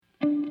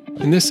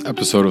In this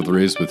episode of the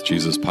Raised with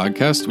Jesus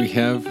podcast, we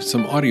have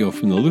some audio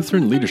from the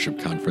Lutheran Leadership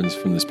Conference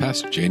from this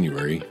past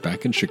January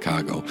back in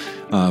Chicago,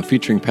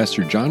 featuring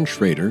Pastor John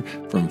Schrader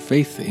from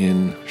Faith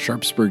in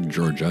Sharpsburg,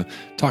 Georgia,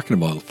 talking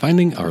about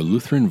finding our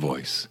Lutheran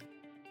voice.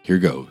 Here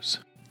goes.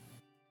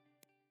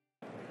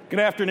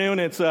 Good afternoon.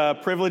 It's a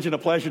privilege and a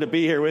pleasure to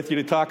be here with you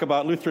to talk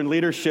about Lutheran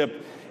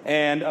leadership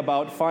and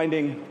about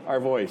finding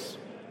our voice.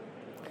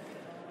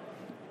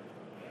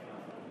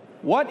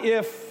 What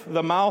if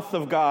the mouth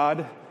of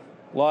God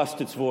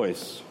lost its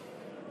voice?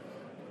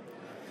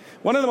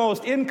 One of the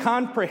most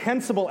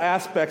incomprehensible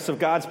aspects of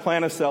God's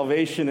plan of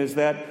salvation is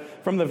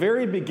that from the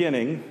very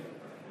beginning,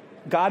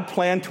 God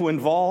planned to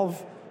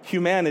involve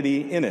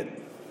humanity in it.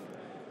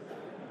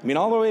 I mean,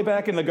 all the way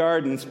back in the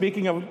garden,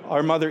 speaking of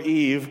our mother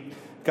Eve,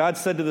 God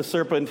said to the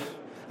serpent,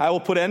 "I will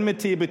put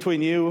enmity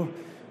between you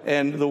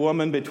and the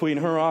woman, between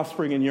her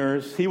offspring and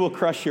yours. He will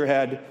crush your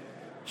head.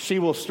 She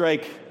will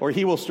strike, or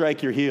he will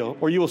strike your heel,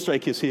 or you will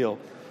strike his heel."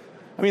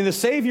 I mean, the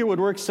Savior would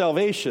work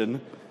salvation,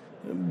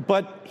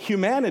 but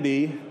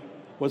humanity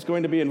was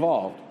going to be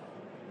involved.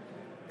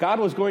 God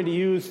was going to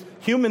use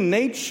human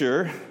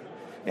nature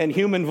and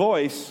human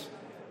voice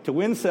to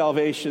win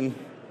salvation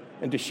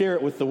and to share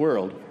it with the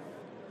world.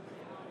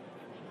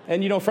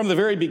 And you know, from the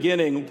very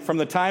beginning, from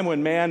the time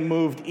when man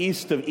moved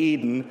east of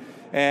Eden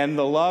and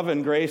the love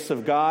and grace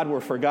of God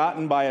were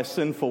forgotten by a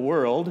sinful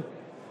world,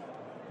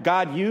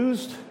 God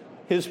used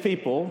his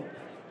people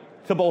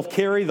to both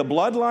carry the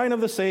bloodline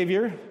of the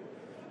Savior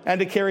and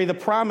to carry the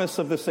promise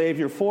of the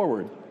Savior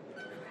forward.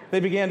 They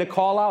began to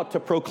call out, to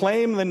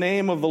proclaim the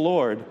name of the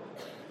Lord.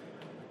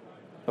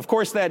 Of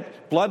course,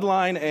 that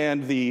bloodline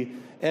and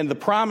the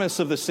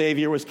promise of the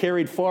Savior was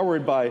carried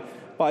forward by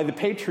the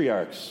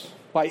patriarchs,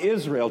 by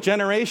Israel,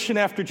 generation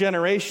after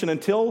generation,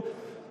 until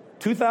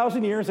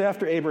 2,000 years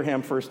after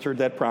Abraham first heard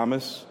that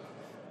promise,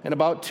 and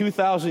about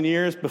 2,000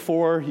 years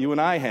before you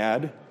and I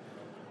had,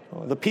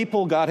 the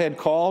people God had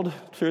called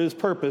to his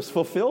purpose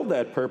fulfilled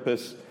that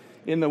purpose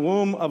in the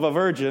womb of a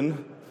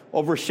virgin,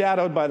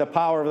 overshadowed by the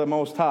power of the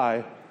Most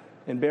High,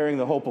 and bearing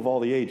the hope of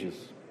all the ages.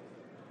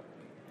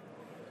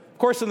 Of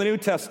course, in the New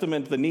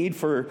Testament, the need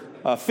for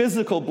a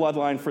physical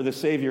bloodline for the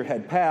Savior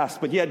had passed,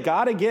 but yet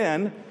God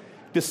again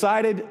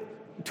decided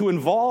to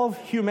involve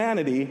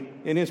humanity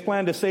in his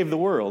plan to save the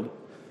world.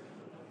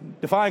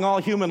 Defying all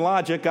human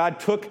logic, God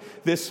took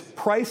this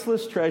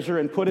priceless treasure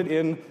and put it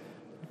in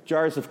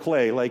jars of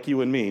clay like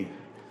you and me.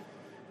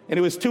 And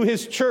it was to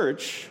his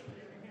church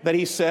that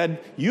he said,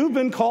 "You've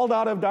been called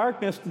out of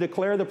darkness to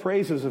declare the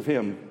praises of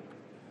him."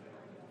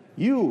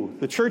 You,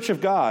 the church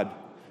of God,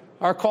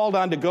 are called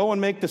on to go and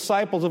make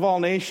disciples of all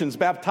nations,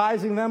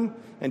 baptizing them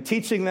and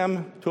teaching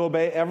them to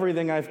obey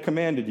everything I've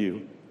commanded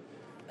you.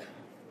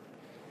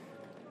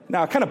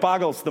 Now, it kind of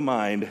boggles the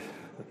mind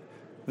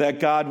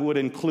that God would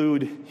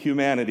include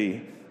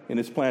humanity in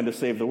his plan to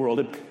save the world.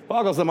 It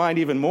boggles the mind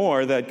even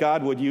more that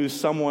God would use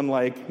someone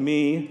like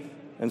me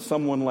and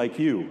someone like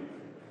you.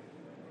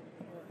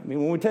 I mean,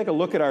 when we take a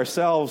look at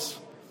ourselves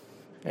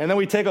and then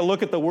we take a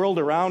look at the world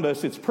around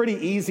us, it's pretty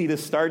easy to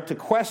start to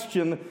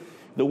question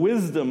the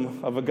wisdom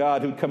of a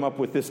God who'd come up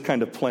with this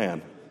kind of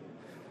plan.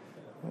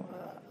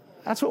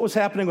 That's what was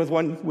happening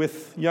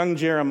with young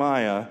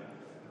Jeremiah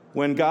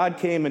when God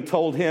came and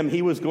told him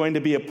he was going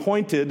to be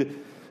appointed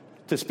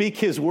to speak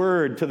his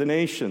word to the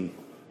nation.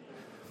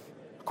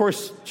 Of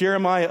course,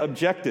 Jeremiah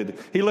objected.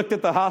 He looked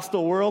at the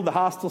hostile world, the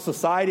hostile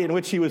society in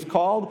which he was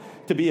called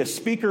to be a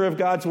speaker of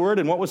God's word,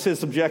 and what was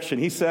his objection?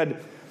 He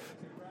said,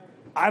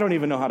 "I don't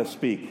even know how to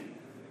speak."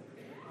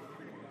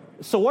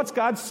 So what's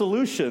God's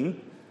solution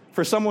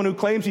for someone who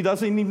claims he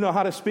doesn't even know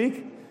how to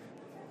speak?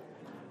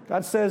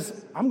 God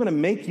says, "I'm going to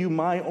make you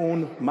my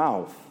own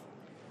mouth."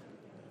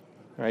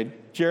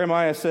 Right?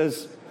 Jeremiah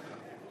says,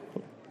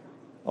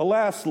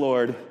 "Alas,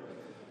 Lord,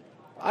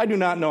 I do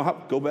not know how..."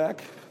 Go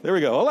back. There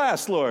we go.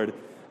 "Alas, Lord,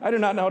 I do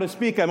not know how to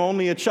speak. I'm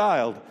only a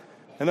child."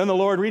 And then the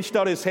Lord reached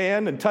out his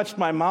hand and touched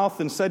my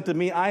mouth and said to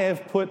me, "I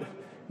have put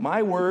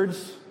my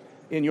words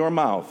in your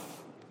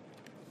mouth."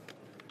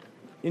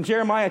 In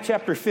Jeremiah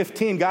chapter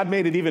 15, God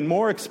made it even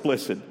more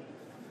explicit.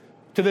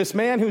 To this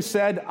man who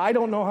said, "I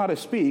don't know how to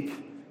speak,"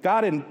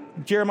 God in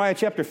Jeremiah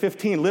chapter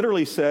 15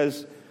 literally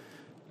says,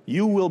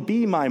 "You will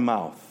be my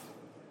mouth."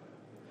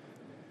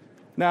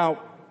 Now,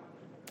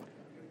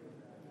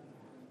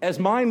 as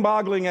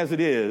mind-boggling as it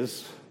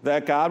is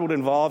that God would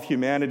involve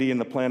humanity in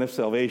the plan of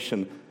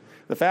salvation,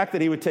 the fact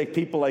that he would take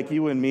people like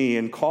you and me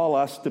and call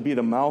us to be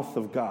the mouth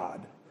of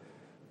God,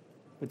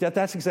 but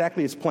that's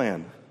exactly his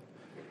plan.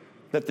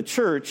 That the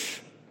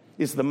church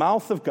is the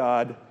mouth of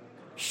God,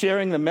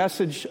 sharing the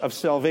message of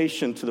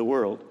salvation to the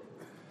world.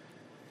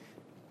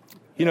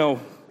 You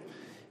know,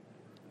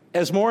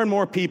 as more and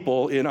more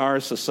people in our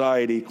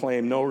society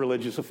claim no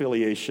religious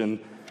affiliation,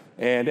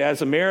 and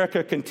as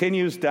America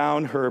continues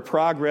down her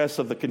progress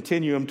of the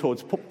continuum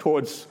towards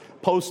post-Christian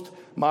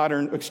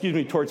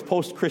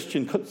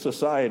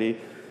society,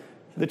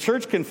 the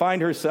church can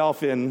find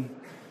herself in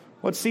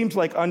what seems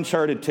like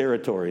uncharted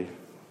territory.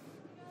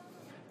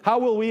 How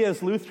will we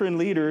as Lutheran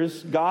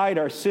leaders guide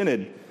our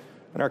synod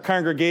and our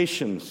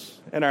congregations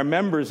and our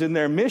members in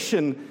their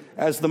mission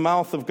as the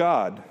mouth of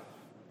God.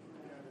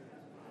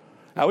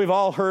 Now, we've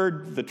all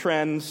heard the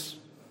trends,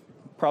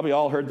 probably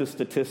all heard the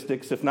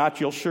statistics. If not,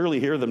 you'll surely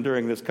hear them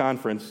during this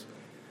conference,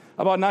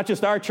 about not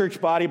just our church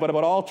body, but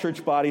about all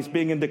church bodies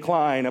being in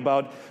decline,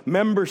 about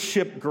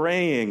membership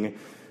graying,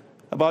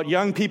 about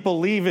young people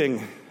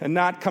leaving and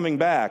not coming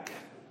back,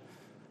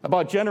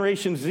 about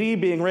Generation Z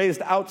being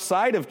raised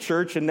outside of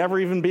church and never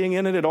even being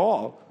in it at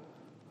all.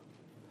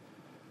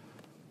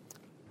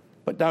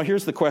 But now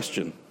here's the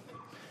question.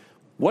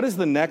 What is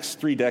the next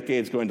 3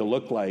 decades going to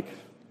look like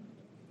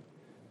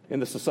in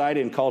the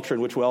society and culture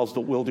in which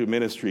we'll do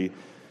ministry?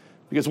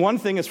 Because one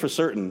thing is for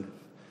certain,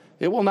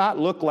 it will not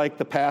look like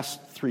the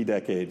past 3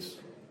 decades.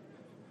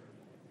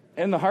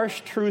 And the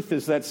harsh truth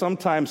is that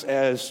sometimes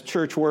as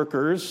church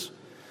workers,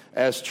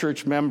 as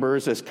church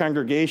members, as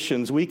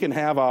congregations, we can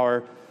have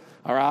our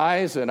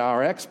eyes and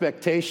our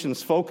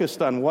expectations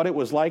focused on what it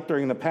was like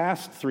during the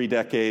past 3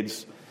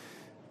 decades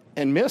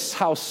and miss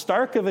how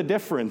stark of a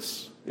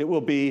difference it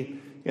will be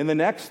in the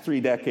next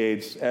 3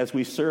 decades as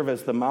we serve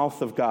as the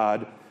mouth of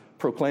God,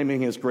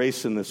 proclaiming His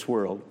grace in this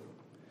world.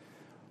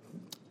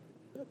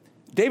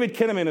 David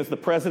Kinnaman is the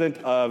president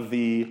of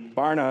the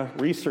Barna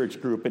Research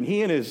Group, and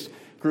he and his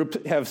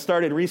group have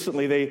started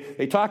recently.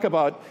 They talk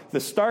about the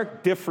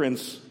stark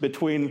difference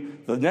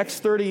between the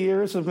next 30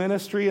 years of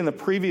ministry and the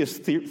previous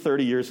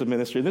 30 years of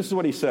ministry. And this is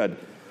what he said.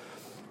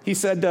 He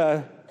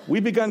said,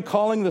 we've begun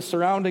calling the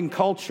surrounding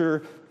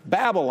culture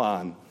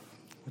Babylon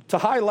to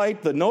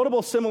highlight the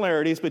notable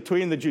similarities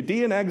between the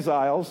Judean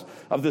exiles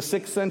of the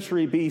 6th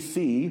century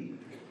BC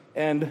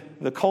and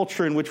the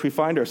culture in which we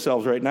find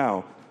ourselves right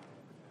now.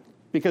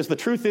 Because the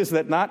truth is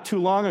that not too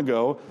long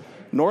ago,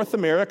 North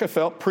America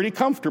felt pretty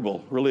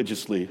comfortable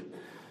religiously.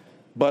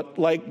 But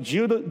like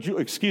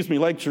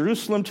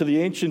Jerusalem to the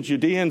ancient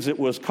Judeans, it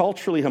was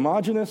culturally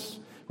homogeneous,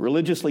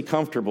 religiously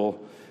comfortable.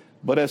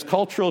 But as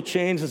cultural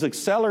change has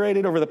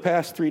accelerated over the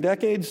past 3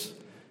 decades,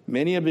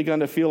 many have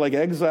begun to feel like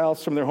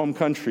exiles from their home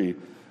country.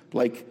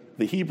 Like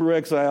the Hebrew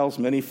exiles,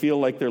 many feel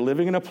like they're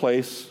living in a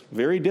place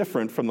very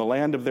different from the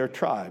land of their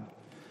tribe.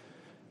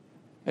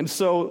 And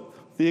so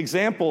the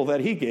example that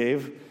he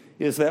gave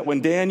is that when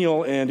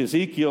Daniel and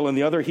Ezekiel and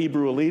the other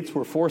Hebrew elites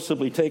were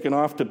forcibly taken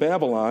off to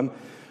Babylon,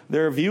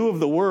 their view of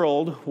the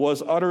world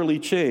was utterly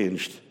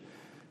changed.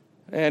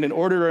 And in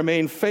order to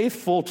remain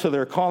faithful to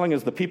their calling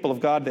as the people of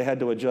God, they had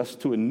to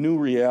adjust to a new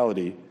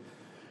reality.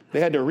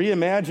 They had to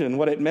reimagine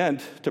what it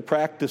meant to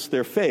practice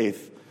their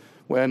faith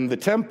when the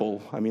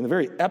temple, the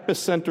very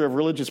epicenter of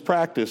religious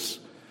practice,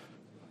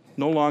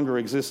 no longer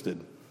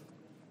existed.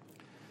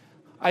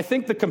 I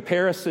think the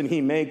comparison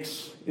he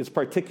makes is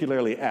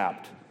particularly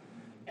apt.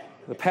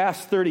 The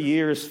past 30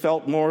 years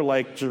felt more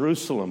like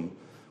Jerusalem,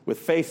 with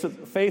faith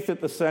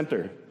at the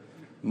center,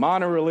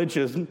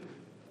 mono-religion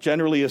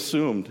generally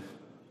assumed.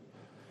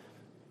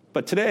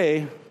 But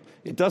today,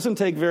 it doesn't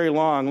take very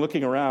long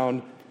looking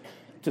around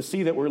to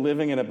see that we're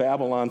living in a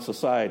Babylon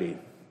society.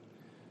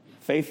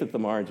 Faith at the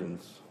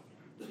margins.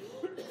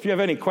 If you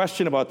have any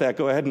question about that,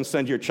 go ahead and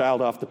send your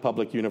child off to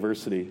public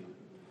university.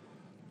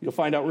 You'll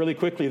find out really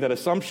quickly that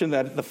assumption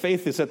that the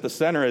faith is at the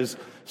center is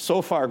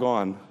so far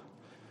gone.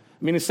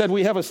 Instead,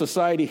 we have a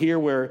society here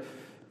where,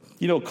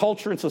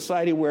 culture and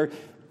society where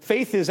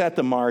faith is at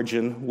the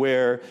margin,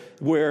 where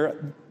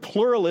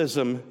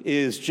pluralism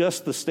is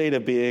just the state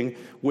of being,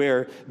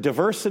 where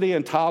diversity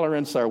and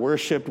tolerance are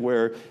worshipped,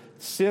 where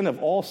sin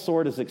of all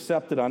sort is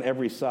accepted on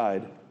every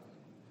side.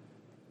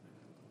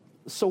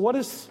 So what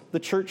is the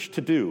church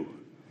to do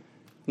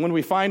when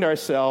we find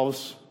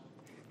ourselves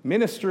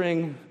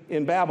ministering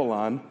in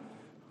Babylon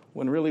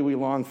when really we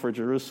long for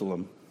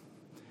Jerusalem?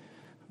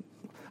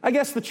 I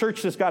guess the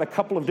church has got a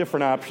couple of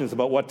different options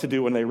about what to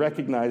do when they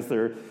recognize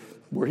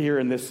we're here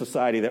in this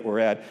society that we're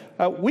at.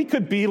 We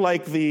could be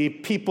like the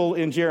people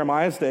in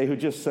Jeremiah's day who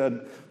just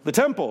said, the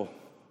temple.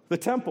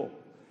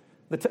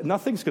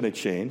 Nothing's going to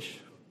change.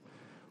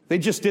 They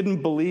just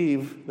didn't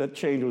believe that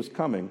change was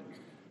coming.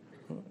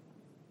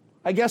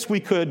 I guess we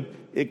could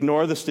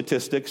ignore the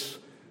statistics,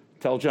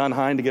 tell John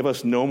Hine to give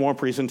us no more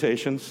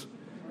presentations.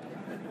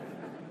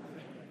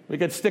 We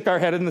could stick our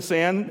head in the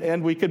sand,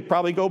 and we could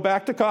probably go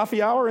back to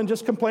coffee hour and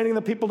just complaining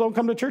that people don't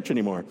come to church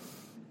anymore.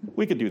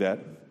 We could do that.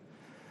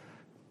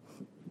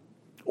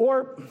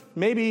 Or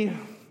maybe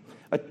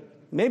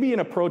an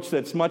approach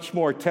that's much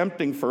more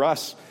tempting for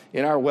us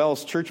in our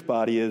Wells church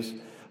body is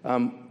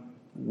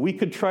we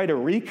could try to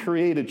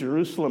recreate a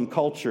Jerusalem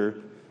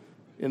culture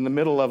in the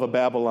middle of a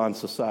Babylon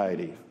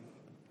society.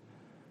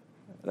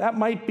 That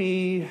might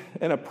be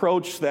an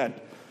approach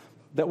that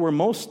we're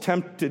most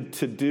tempted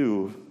to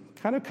do,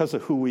 kind of because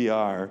of who we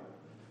are.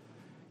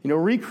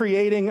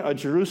 Recreating a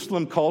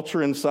Jerusalem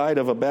culture inside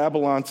of a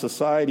Babylon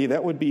society,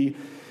 that would be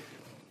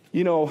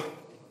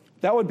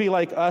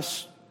like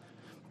us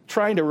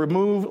trying to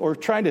remove or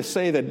trying to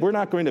say that we're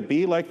not going to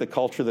be like the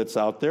culture that's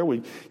out there.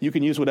 You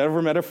can use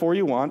whatever metaphor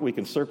you want. We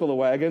can circle the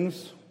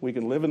wagons. We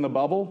can live in the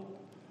bubble.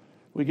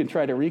 We can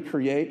try to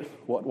recreate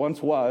what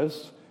once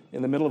was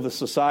in the middle of the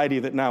society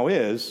that now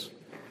is.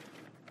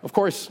 Of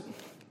course,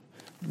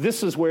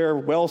 This is where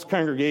WELS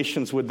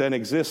congregations would then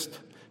exist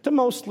to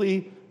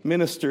mostly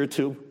minister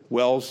to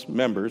WELS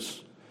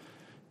members.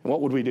 And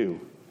what would we do?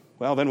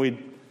 Well, then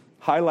we'd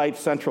highlight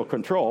central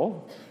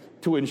control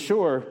to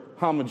ensure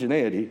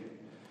homogeneity,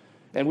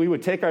 and we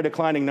would take our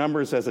declining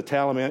numbers as a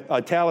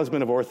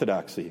talisman of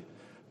orthodoxy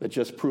that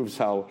just proves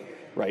how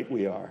right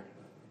we are.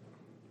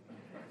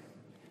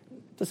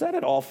 Does that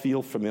at all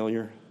feel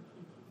familiar?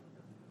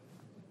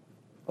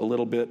 A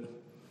little bit?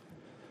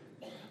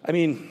 I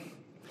mean,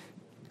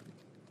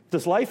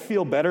 does life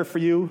feel better for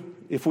you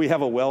if we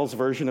have a WELS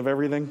version of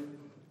everything?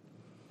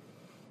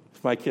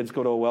 If my kids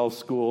go to a WELS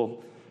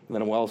school, and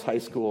then a WELS high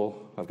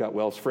school, I've got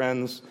WELS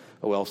friends,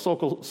 a WELS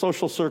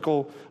social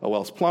circle, a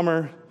WELS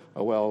plumber,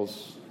 a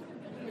WELS,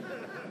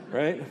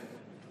 right?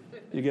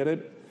 You get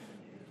it?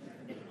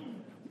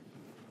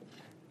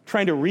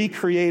 Trying to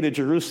recreate a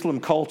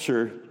Jerusalem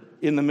culture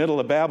in the middle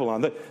of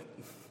Babylon.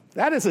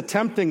 That is a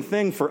tempting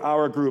thing for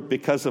our group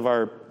because of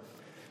our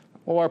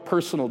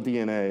personal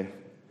DNA.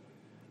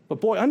 But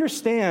boy,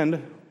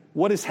 understand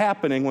what is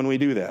happening when we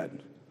do that.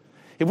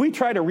 If we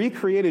try to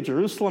recreate a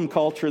Jerusalem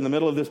culture in the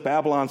middle of this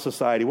Babylon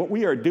society, what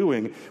we are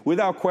doing,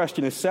 without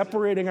question, is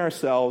separating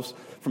ourselves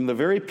from the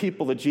very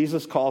people that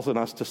Jesus calls on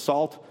us to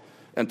salt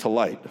and to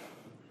light.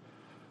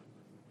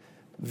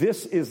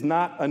 This is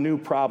not a new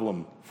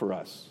problem for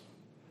us.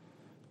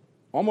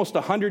 Almost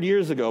 100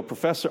 years ago,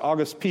 Professor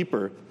August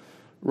Pieper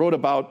wrote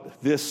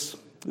about this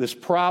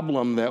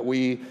problem that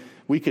we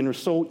can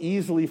so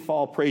easily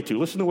fall prey to.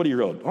 Listen to what he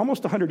wrote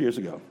almost 100 years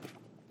ago.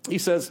 He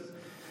says,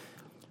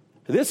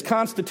 "This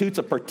constitutes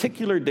a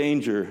particular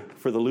danger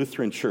for the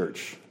Lutheran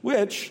Church,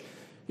 which,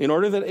 in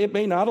order that it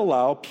may not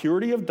allow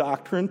purity of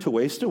doctrine to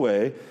waste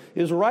away,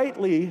 is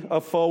rightly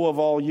a foe of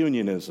all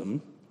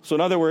unionism." So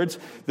in other words,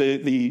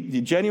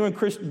 the genuine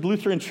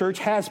Lutheran Church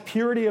has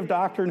purity of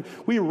doctrine.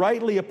 We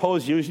rightly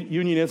oppose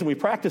unionism. We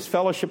practice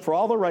fellowship for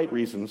all the right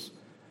reasons,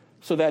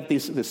 so that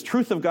this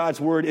truth of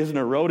God's word isn't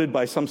eroded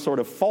by some sort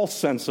of false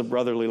sense of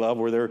brotherly love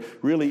where there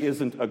really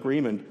isn't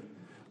agreement.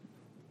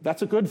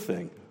 That's a good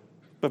thing.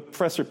 But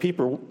Professor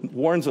Pieper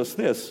warns us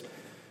this.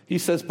 He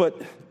says,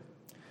 "But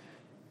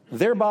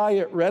thereby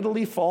it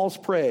readily falls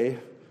prey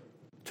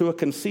to a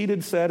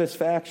conceited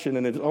satisfaction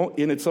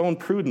in its own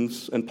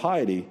prudence and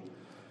piety,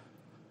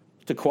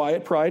 to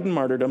quiet pride and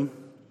martyrdom,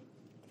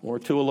 or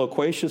to a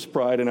loquacious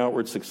pride and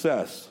outward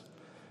success,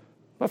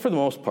 but for the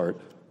most part,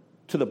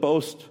 to the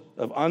boast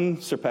of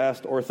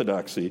unsurpassed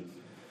orthodoxy,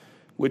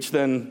 which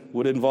then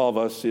would involve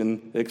us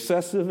in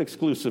excessive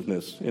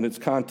exclusiveness in its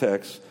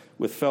context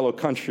with fellow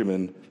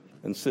countrymen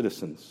and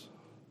citizens."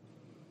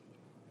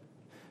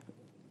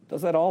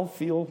 Does that all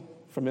feel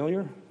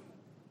familiar?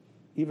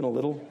 Even a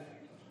little?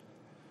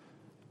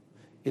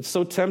 It's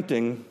so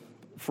tempting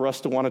for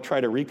us to want to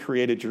try to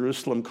recreate a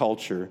Jerusalem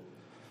culture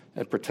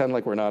and pretend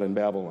like we're not in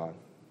Babylon.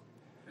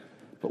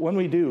 But when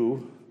we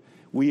do,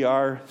 we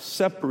are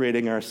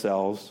separating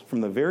ourselves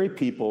from the very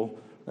people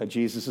that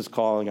Jesus is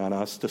calling on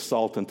us to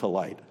salt and to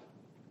light.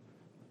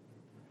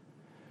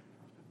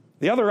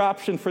 The other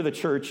option for the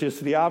church is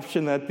the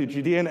option that the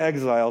Judean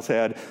exiles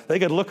had. They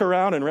could look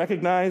around and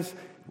recognize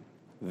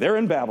they're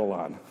in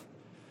Babylon.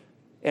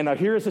 And now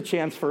here's a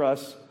chance for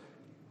us.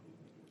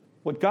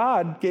 What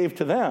God gave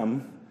to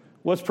them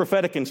was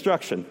prophetic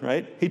instruction,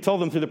 right? He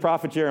told them through the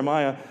prophet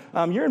Jeremiah,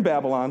 you're in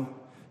Babylon.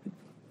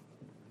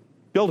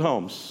 Build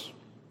homes.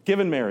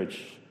 Give in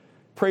marriage.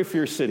 Pray for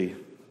your city.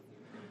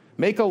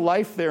 Make a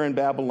life there in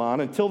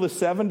Babylon until the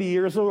 70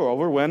 years are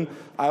over, when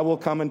I will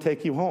come and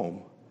take you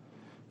home.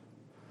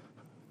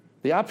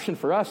 The option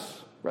for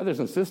us, brothers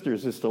and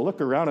sisters, is to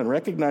look around and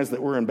recognize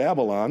that we're in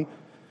Babylon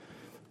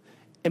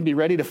and be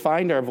ready to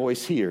find our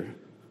voice here.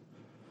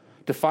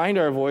 To find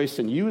our voice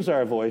and use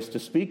our voice to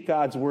speak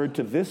God's word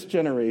to this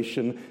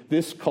generation,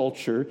 this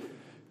culture,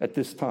 at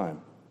this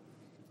time.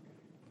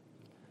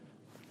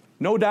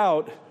 No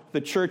doubt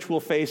the church will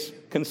face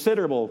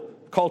considerable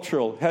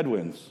cultural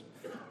headwinds.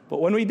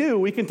 But when we do,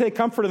 we can take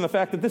comfort in the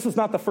fact that this is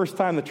not the first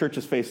time the church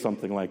has faced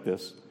something like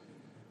this.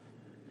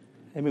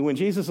 I mean, when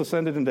Jesus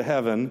ascended into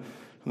heaven,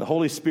 and the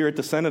Holy Spirit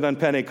descended on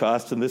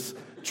Pentecost, and this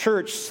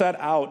church set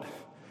out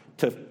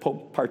to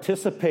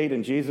participate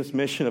in Jesus'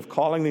 mission of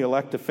calling the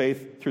elect to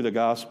faith through the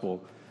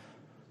gospel,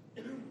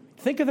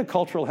 think of the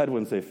cultural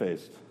headwinds they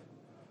faced.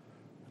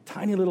 A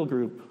tiny little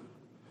group,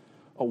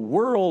 a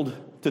world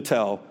to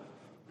tell,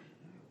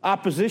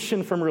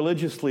 opposition from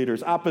religious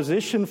leaders,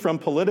 opposition from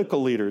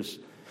political leaders,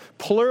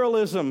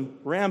 pluralism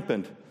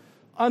rampant,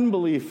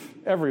 unbelief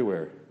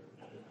everywhere.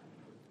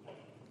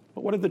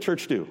 But what did the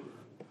church do?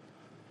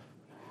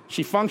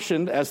 She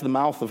functioned as the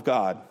mouth of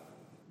God.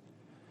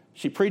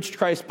 She preached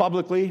Christ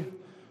publicly.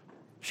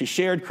 She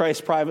shared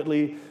Christ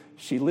privately.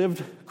 She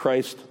lived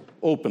Christ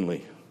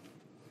openly.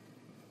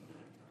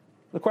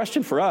 The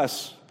question for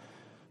us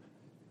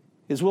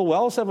is, will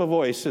WELS have a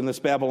voice in this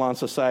Babylon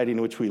society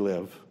in which we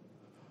live?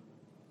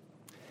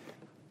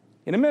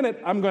 In a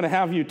minute, I'm going to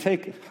have you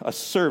take a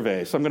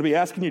survey. So I'm going to be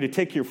asking you to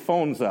take your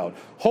phones out.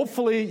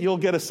 Hopefully, you'll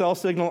get a cell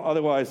signal.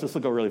 Otherwise, this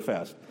will go really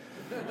fast.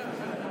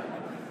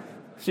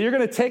 So you're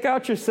going to take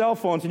out your cell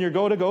phones and you're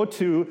going to go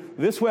to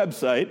this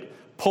website,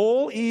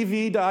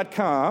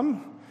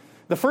 pollev.com.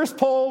 The first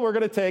poll we're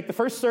going to take, the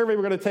first survey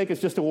we're going to take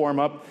is just a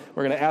warm-up.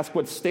 We're going to ask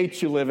what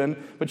states you live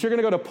in. But you're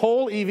going to go to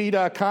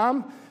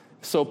pollev.com.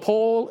 So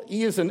poll,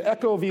 E is in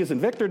Echo, V is in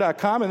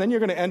Victor.com, and then you're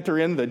going to enter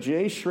in the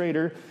J.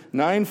 Schrader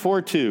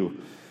 942.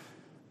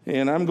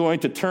 And I'm going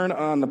to turn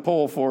on the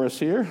poll for us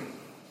here.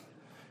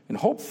 And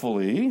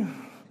hopefully,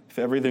 if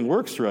everything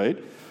works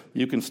right,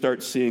 you can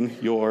start seeing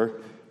your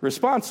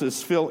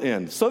responses fill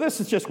in. So this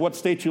is just what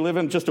state you live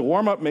in, just a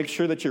warm-up. Make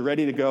sure that you're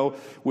ready to go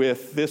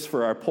with this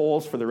for our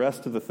polls for the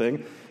rest of the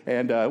thing.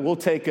 And we'll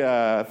take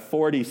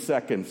 40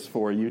 seconds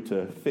for you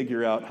to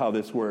figure out how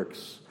this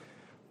works.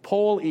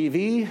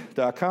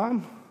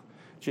 pollev.com,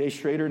 J.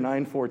 Schrader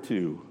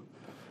 942.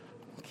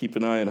 Keep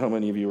an eye on how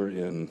many of you are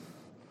in.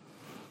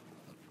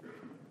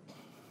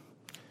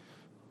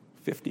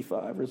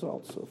 55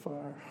 results so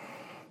far.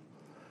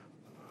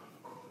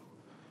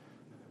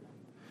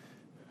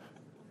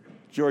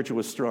 Georgia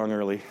was strong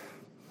early.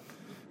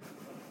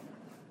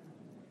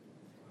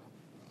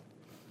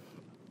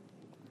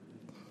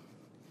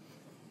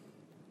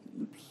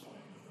 Oops.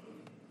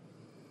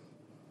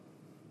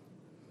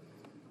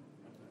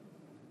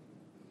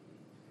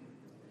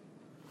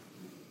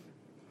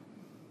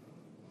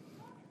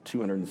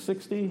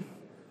 $260.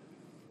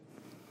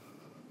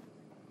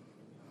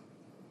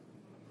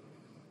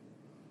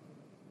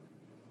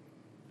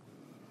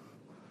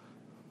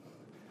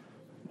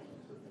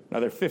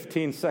 Another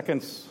 15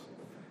 seconds.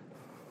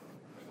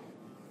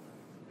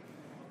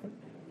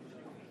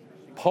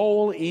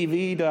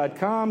 pollev.com/J.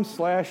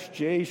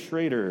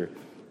 Schrader.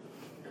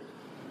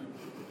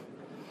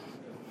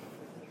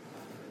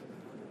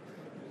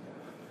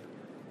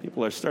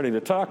 People are starting to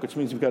talk, which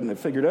means we've gotten it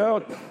figured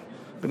out.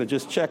 I'm going to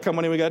just check how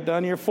many we got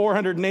done here.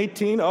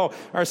 418. Oh,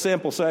 our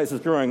sample size is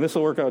growing. This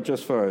will work out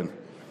just fine.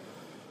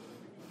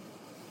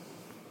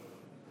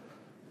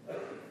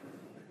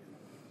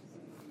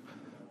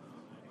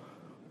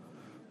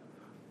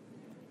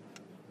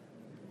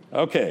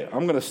 Okay,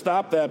 I'm going to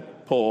stop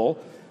that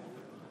poll.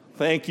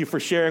 Thank you for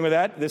sharing with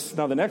that.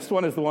 Now, the next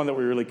one is the one that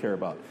we really care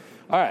about.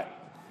 All right.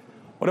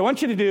 What I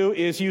want you to do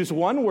is use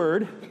one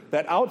word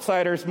that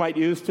outsiders might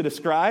use to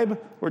describe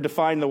or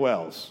define the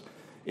Wells.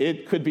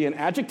 It could be an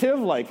adjective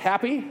like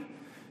happy.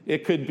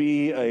 It could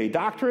be a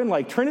doctrine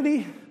like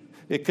Trinity.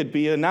 It could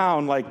be a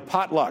noun like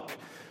potluck.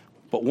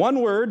 But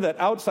one word that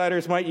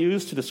outsiders might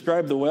use to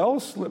describe the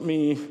Wells. Let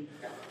me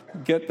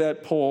get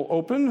that poll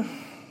open.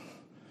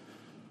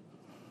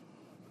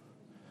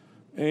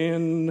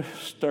 And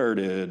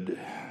started.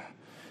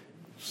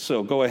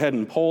 So go ahead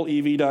and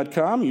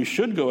pollev.com. You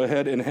should go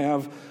ahead and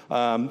have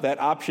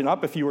that option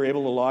up if you were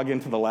able to log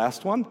into the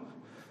last one.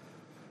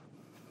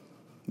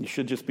 You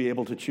should just be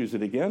able to choose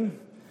it again.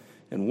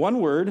 And one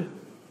word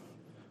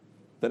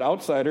that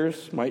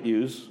outsiders might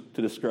use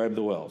to describe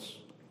the Wells.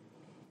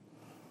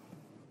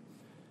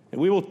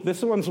 And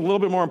this one's a little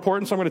bit more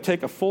important, so I'm going to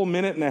take a full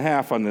minute and a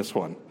half on this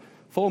one.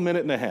 Full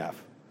minute and a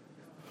half.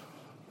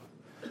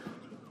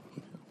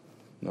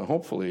 Now,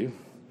 hopefully,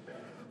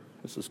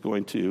 this is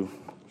going to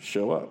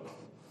show up.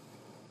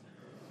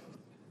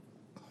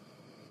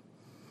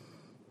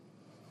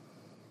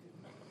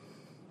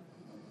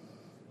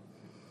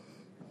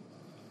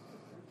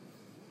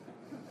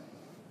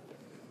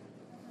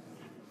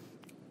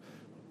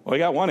 Well, I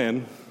got one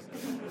in.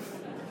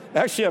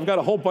 Actually, I've got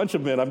a whole bunch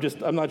of them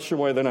in. I'm not sure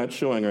why they're not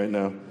showing right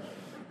now.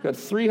 Got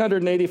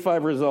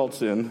 385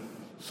 results in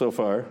so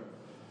far.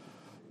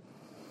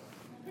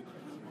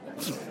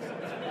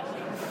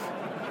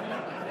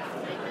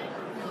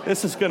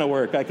 This is going to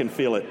work. I can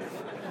feel it.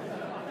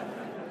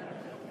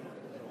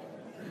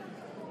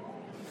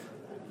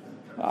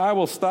 I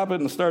will stop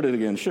it and start it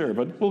again, sure,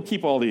 but we'll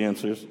keep all the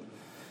answers.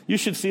 You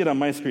should see it on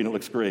my screen. It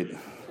looks great.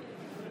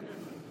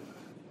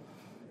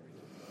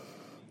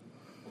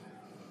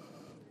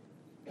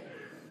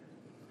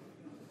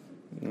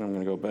 And I'm going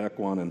to go back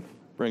one and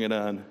bring it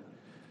on.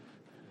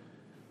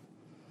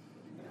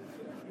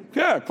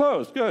 Yeah,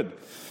 closed. Good.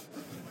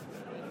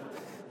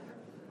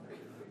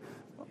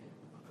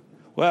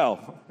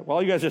 Well,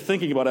 while you guys are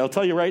thinking about it, I'll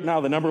tell you right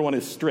now the number one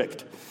is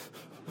strict.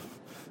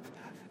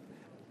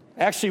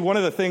 Actually, one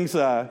of the things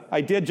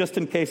I did just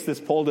in case this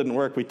poll didn't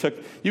work,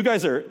 you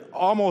guys are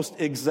almost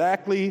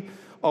exactly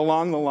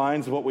along the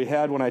lines of what we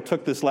had when I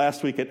took this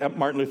last week at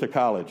Martin Luther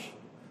College.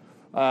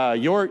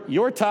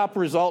 Your top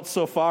results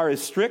so far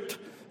is strict,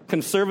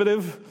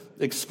 conservative,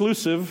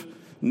 exclusive,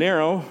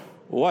 narrow,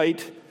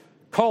 white,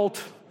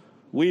 cult,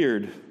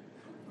 weird,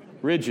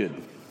 rigid.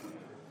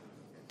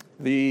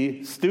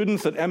 The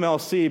students at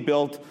MLC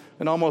built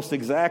an almost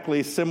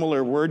exactly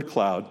similar word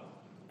cloud.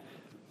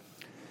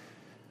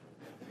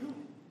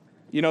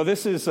 You know,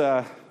 this is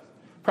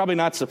probably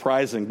not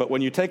surprising, but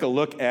when you take a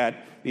look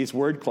at these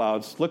word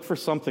clouds, look for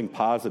something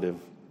positive.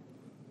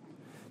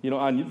 You know,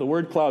 on the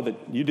word cloud that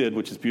you did,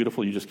 which is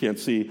beautiful, you just can't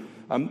see,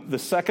 the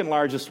second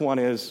largest one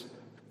is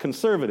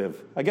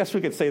conservative. I guess we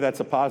could say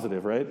that's a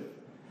positive, right?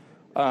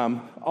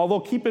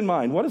 Although keep in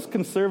mind, what does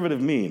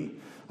conservative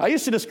mean? I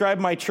used to describe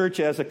my church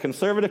as a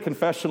conservative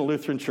confessional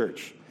Lutheran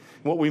church.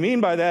 And what we mean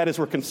by that is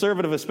we're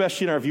conservative,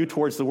 especially in our view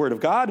towards the Word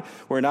of God.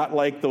 We're not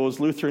like those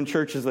Lutheran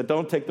churches that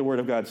don't take the Word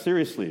of God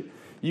seriously.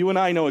 You and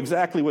I know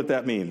exactly what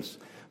that means.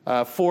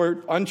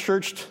 For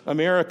unchurched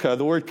America,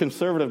 the word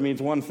conservative means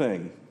one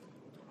thing.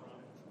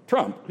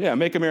 Trump. Yeah,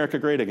 make America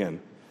great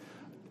again.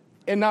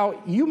 And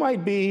now, you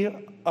might be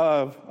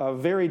a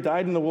very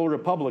dyed-in-the-wool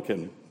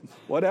Republican,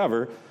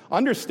 whatever.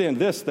 Understand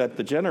this, that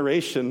the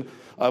generation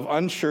of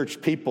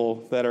unchurched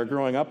people that are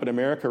growing up in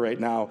America right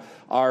now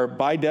are,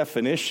 by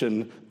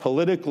definition,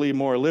 politically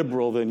more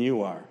liberal than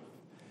you are.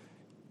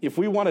 If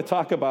we want to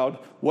talk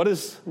about what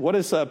is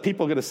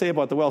people going to say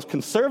about the Wells,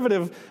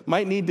 conservative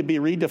might need to be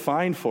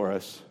redefined for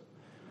us.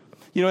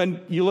 You know, and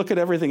you look at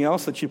everything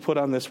else that you put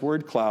on this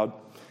word cloud,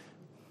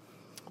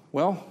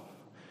 well,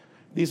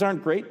 these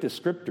aren't great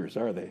descriptors,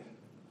 are they?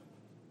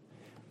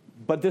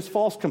 But this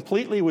falls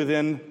completely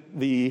within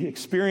the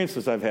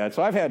experiences I've had.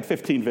 So I've had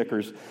 15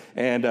 vicars,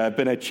 and I've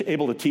been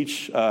able to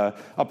teach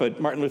up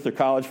at Martin Luther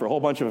College for a whole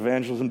bunch of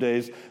evangelism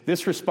days.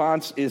 This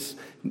response is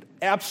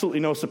absolutely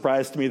no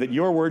surprise to me that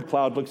your word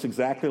cloud looks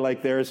exactly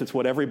like theirs. It's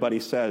what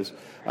everybody says.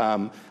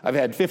 I've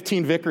had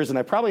 15 vicars, and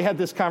I probably had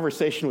this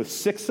conversation with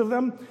 6 of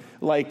them.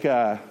 Like,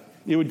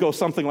 it would go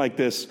something like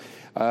this.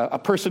 A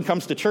person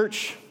comes to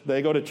church,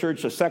 they go to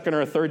church a second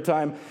or a third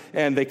time,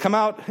 and they come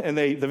out, and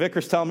the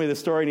vicar's telling me the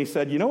story, and he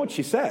said, you know what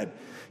she said?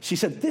 She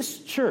said, this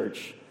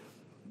church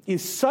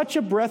is such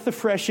a breath of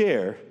fresh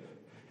air.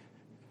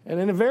 And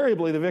then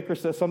invariably, the vicar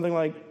says something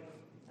like,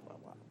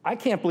 I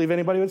can't believe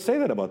anybody would say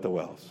that about the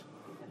Wells.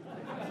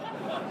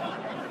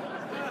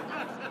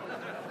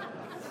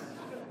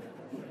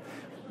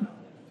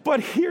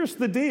 But here's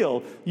the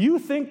deal. You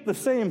think the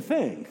same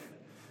thing,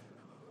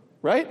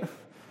 right?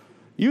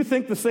 You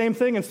think the same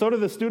thing, and so do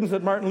the students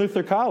at Martin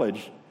Luther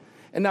College.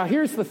 And now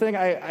here's the thing.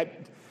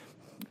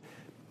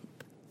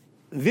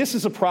 This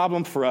is a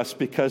problem for us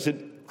because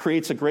it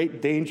creates a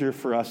great danger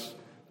for us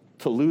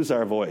to lose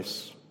our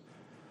voice.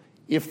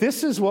 If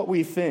this is what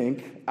we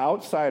think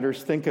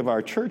outsiders think of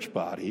our church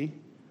body,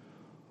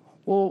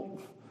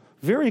 well,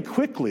 very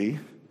quickly,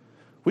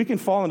 we can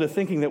fall into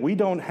thinking that we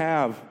don't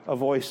have a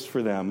voice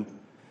for them,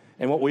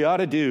 and what we ought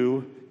to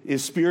do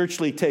is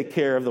spiritually take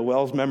care of the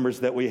Wells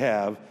members that we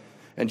have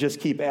and just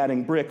keep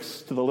adding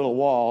bricks to the little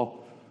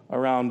wall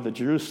around the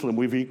Jerusalem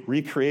we've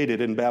recreated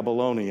in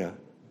Babylonia.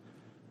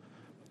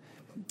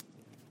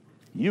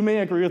 You may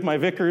agree with my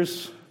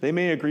vicars. They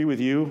may agree with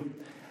you.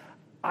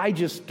 I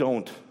just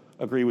don't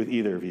agree with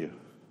either of you.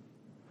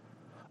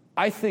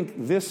 I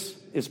think this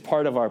is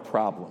part of our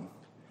problem.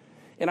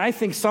 And I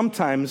think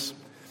sometimes,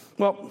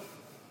 well,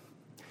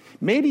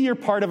 maybe you're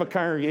part of a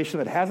congregation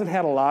that hasn't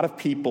had a lot of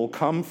people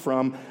come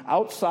from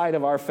outside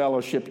of our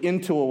fellowship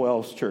into a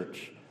Wells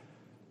church.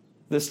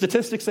 The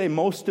statistics say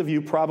most of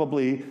you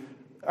probably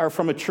are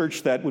from a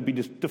church that would be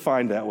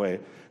defined that way,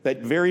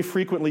 that very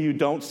frequently you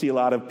don't see a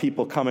lot of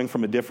people coming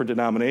from a different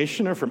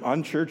denomination or from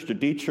unchurched or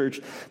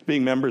de-churched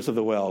being members of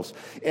the Wells.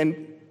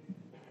 And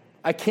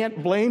I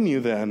can't blame you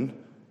then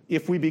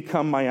if we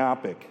become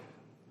myopic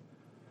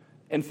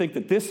and think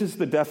that this is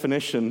the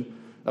definition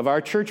of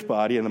our church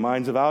body in the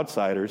minds of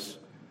outsiders.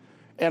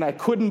 And I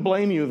couldn't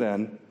blame you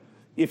then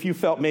if you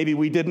felt maybe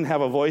we didn't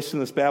have a voice in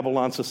this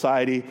Babylon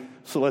society,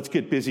 so let's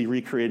get busy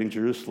recreating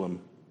Jerusalem.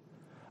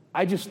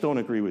 I just don't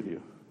agree with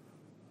you.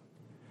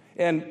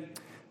 And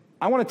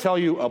I want to tell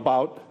you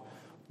about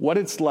what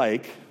it's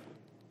like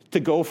to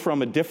go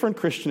from a different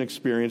Christian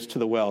experience to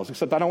the Wells,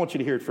 except I don't want you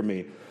to hear it from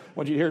me. I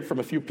want you to hear it from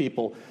a few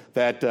people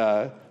that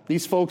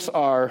these folks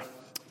all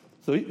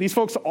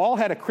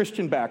had a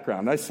Christian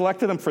background. I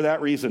selected them for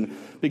that reason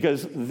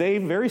because they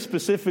very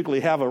specifically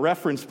have a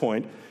reference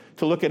point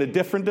to look at a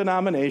different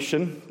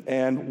denomination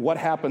and what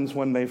happens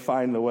when they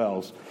find the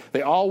Wells.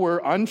 They all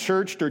were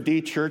unchurched or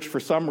de-churched for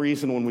some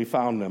reason when we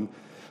found them.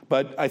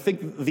 But I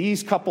think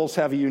these couples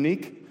have a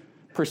unique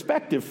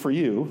perspective for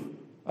you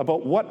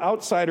about what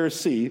outsiders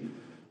see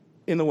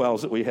in the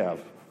Wells that we have.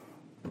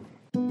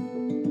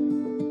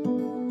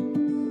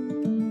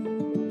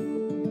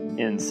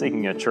 In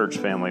seeking a church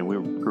family, we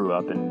grew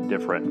up in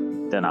different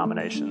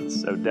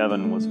denominations. So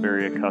Devin was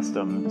very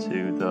accustomed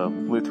to the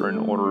Lutheran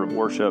order of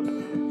worship.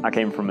 I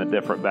came from a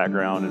different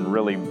background, and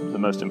really the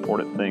most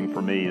important thing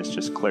for me is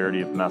just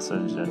clarity of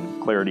message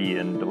and clarity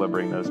in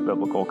delivering those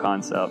biblical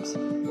concepts.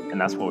 And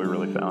that's what we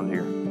really found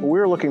here. We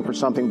were looking for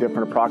something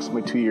different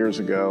approximately 2 years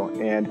ago,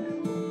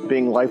 and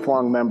being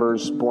lifelong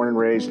members, born and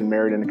raised and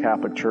married in a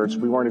Catholic church,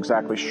 we weren't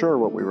exactly sure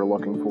what we were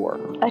looking for.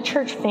 A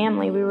church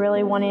family. We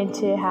really wanted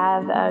to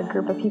have a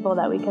group of people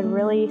that we could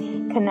really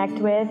connect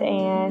with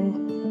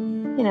and,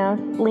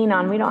 lean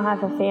on. We don't have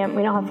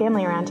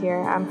family around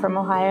here. I'm from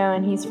Ohio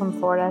and he's from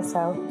Florida,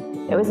 so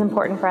it was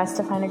important for us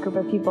to find a group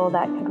of people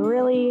that could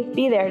really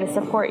be there to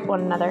support one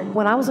another.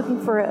 When I was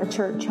looking for a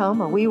church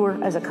home, or we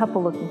were as a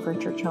couple looking for a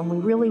church home, we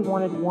really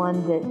wanted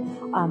one that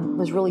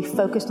was really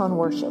focused on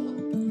worship,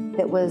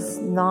 that was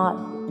not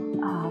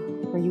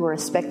where you were a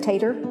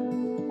spectator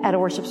at a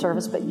worship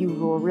service, but you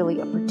were really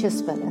a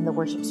participant in the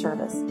worship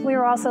service. We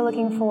were also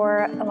looking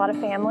for a lot of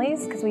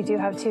families because we do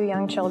have 2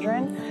 young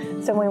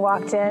children. So when we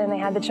walked in and they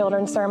had the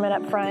children's sermon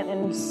up front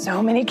and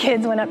so many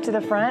kids went up to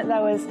the front,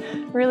 that was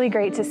really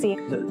great to see.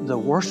 The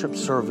worship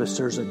service,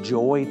 there's a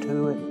joy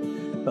to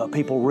it.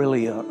 People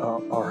really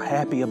are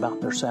happy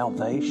about their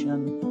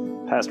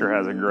salvation. Pastor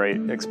has a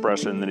great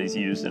expression that he's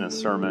used in a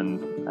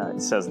sermon.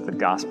 It says the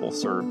gospel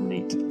served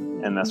neat.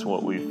 And that's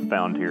what we've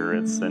found here.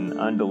 It's an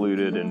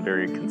undiluted and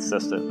very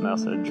consistent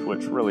message,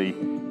 which really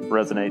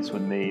resonates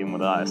with me and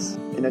with us.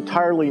 An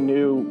entirely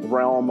new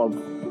realm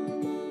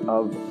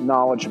of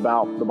knowledge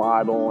about the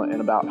Bible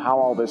and about how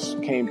all this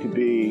came to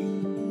be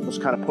was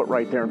kind of put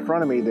right there in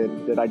front of me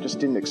that I just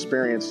didn't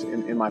experience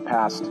in my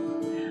past.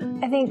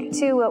 I think,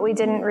 too, what we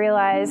didn't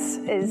realize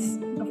is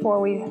before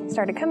we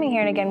started coming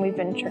here, and again, we've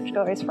been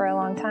churchgoers for a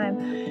long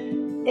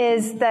time,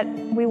 is that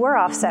we were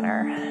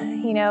off-center.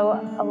 You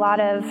know, a lot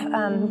of,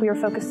 we were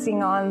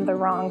focusing on the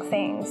wrong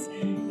things.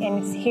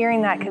 And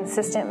hearing that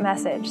consistent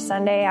message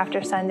Sunday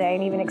after Sunday,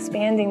 and even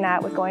expanding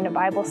that with going to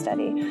Bible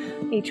study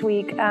each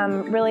week,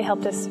 really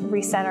helped us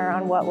recenter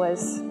on what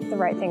was the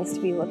right things to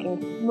be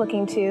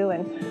looking to,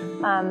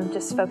 and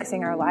just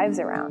focusing our lives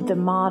around. The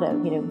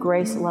motto, you know,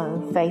 grace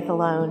alone, faith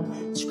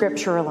alone,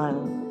 scripture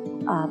alone,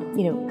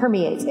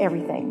 permeates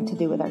everything to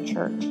do with our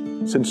church.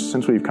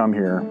 Since we've come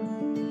here,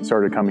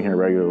 started coming here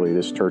regularly,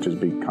 this church has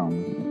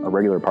become a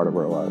regular part of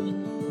our lives,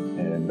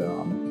 and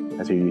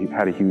has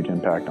had a huge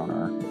impact on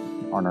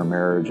our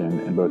marriage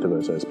and both of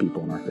us as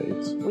people in our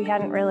faiths. We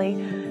hadn't really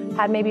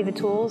had maybe the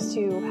tools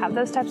to have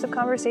those types of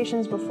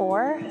conversations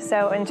before,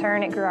 so in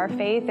turn it grew our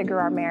faith, it grew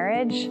our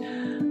marriage,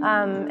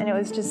 and it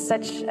was just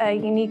such a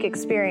unique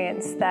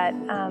experience that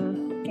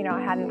I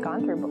hadn't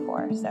gone through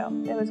before, so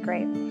it was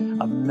great.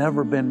 I've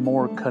never been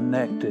more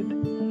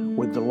connected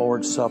with the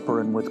Lord's Supper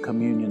and with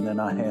communion than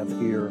I have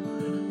here.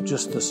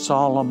 Just the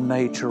solemn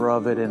nature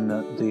of it, and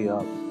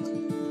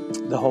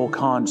the whole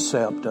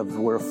concept of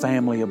we're a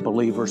family of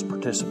believers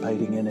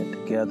participating in it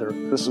together.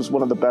 This is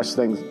one of the best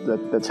things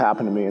that's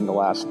happened to me in the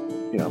last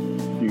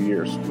few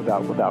years,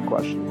 without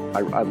question.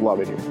 I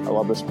love it here. I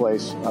love this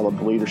place. I love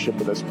the leadership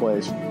of this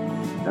place,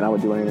 and I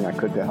would do anything I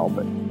could to help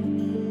it.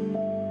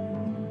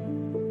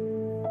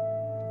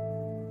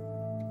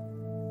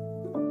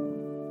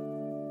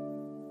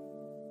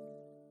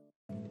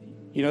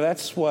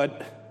 That's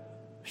what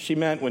she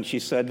meant when she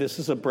said this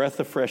is a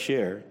breath of fresh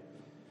air.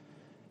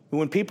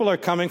 When people are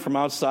coming from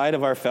outside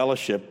of our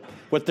fellowship,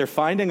 what they're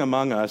finding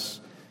among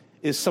us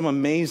is some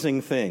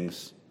amazing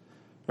things,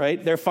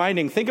 right?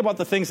 Think about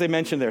the things they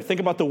mentioned there. Think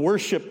about the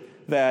worship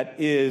that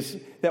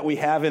we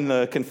have in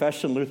the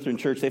Confession Lutheran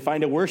Church. They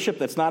find a worship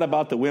that's not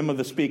about the whim of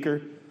the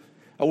speaker,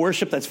 a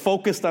worship that's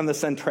focused on the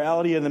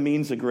centrality and the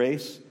means of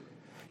grace.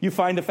 You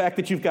find the fact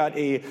that you've got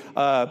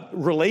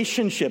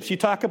relationships. You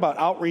talk about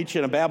outreach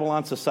in a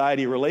Babylon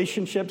society.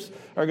 Relationships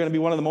are going to be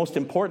one of the most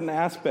important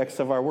aspects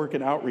of our work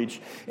in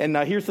outreach. And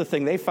now here's the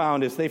thing they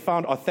found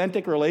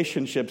authentic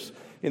relationships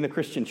in the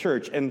Christian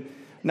church. And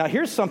now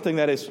here's something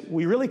that is,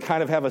 we really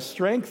kind of have a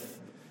strength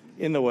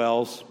in the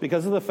Wells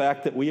because of the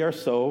fact that we are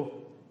so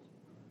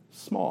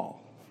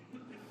small.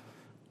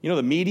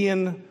 The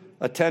median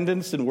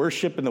attendance in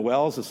worship in the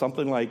Wells is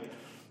something like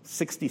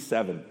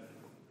 67.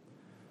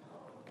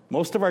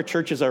 Most of our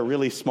churches are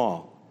really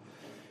small.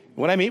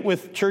 When I meet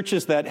with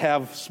churches that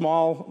have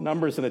small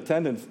numbers in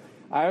attendance,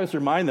 I always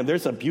remind them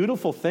there's a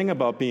beautiful thing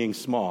about being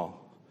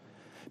small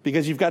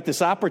because you've got this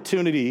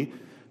opportunity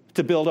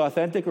to build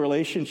authentic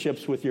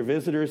relationships with your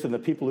visitors and the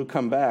people who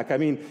come back. I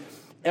mean,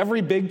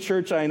 every big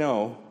church I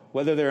know,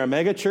 whether they're a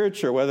mega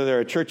church or whether they're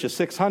a church of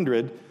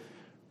 600,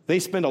 they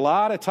spend a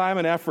lot of time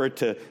and effort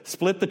to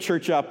split the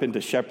church up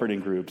into shepherding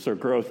groups or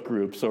growth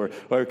groups or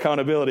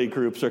accountability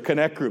groups or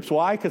connect groups.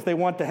 Why? Because they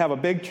want to have a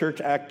big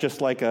church act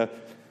just like a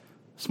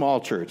small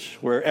church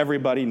where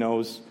everybody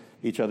knows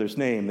each other's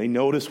name. They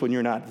notice when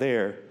you're not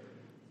there.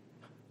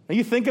 Now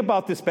you think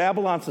about this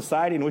Babylon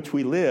society in which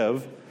we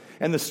live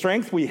and the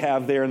strength we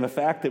have there and the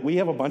fact that we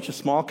have a bunch of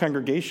small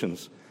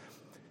congregations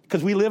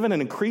because we live in an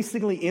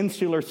increasingly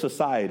insular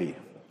society.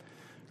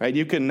 Right?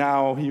 You can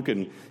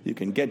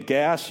get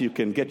gas, you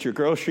can get your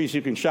groceries,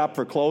 you can shop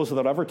for clothes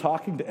without ever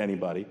talking to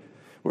anybody.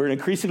 We're an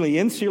increasingly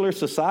insular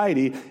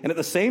society, and at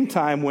the same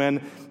time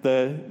when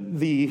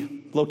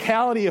the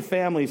locality of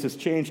families has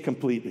changed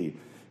completely.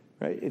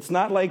 Right? It's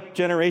not like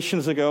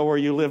generations ago where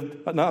you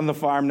lived on the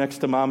farm next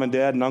to mom and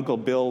dad and Uncle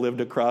Bill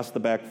lived across the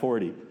back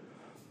 40.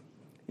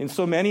 In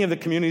so many of the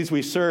communities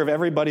we serve,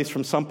 everybody's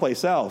from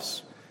someplace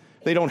else.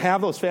 They don't have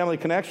those family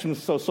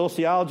connections, so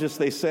sociologists,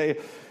 they say,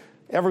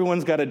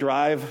 everyone's got to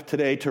drive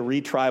today to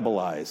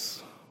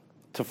re-tribalize,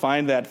 to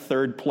find that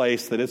third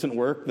place that isn't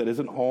work, that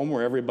isn't home,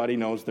 where everybody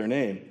knows their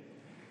name.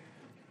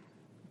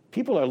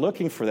 People are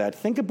looking for that.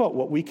 Think about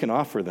what we can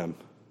offer them.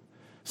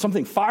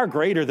 Something far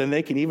greater than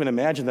they can even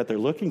imagine that they're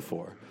looking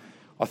for.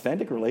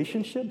 Authentic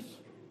relationships.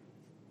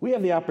 We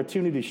have the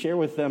opportunity to share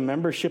with them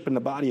membership in the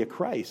body of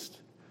Christ.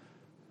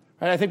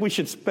 And I think we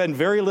should spend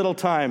very little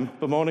time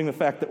bemoaning the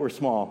fact that we're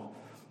small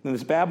In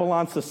this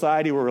Babylon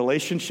society where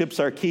relationships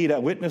are key to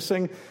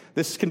witnessing,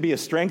 this can be a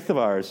strength of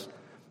ours.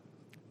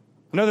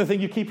 Another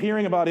thing you keep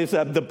hearing about is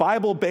the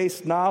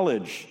Bible-based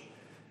knowledge.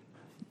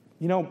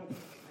 You know,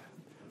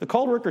 the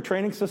called worker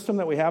training system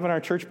that we have in our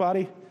church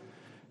body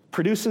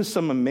produces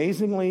some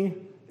amazingly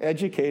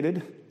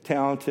educated,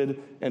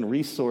 talented, and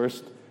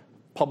resourced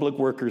public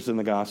workers in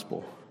the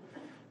gospel.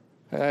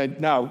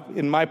 Now,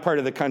 in my part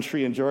of the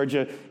country, in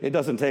Georgia, it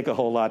doesn't take a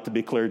whole lot to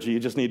be clergy. You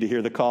just need to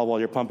hear the call while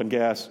you're pumping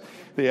gas.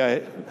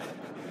 The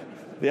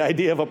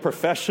idea of a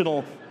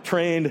professional,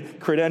 trained,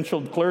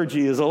 credentialed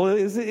clergy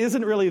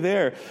isn't really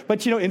there.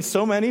 But, you know, in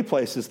so many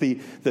places,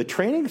 the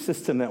training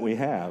system that we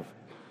have,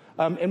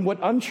 and what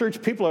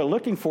unchurched people are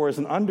looking for is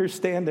an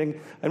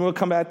understanding, and we'll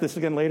come at this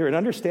again later, an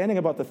understanding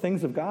about the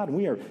things of God, and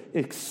we are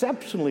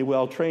exceptionally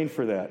well trained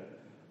for that.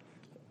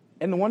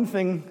 And the one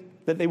thing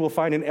that they will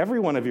find in every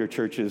one of your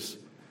churches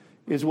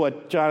is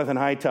what Jonathan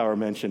Hightower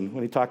mentioned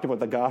when he talked about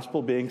the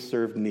gospel being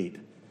served neat,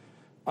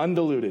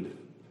 undiluted,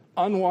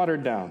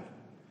 unwatered down.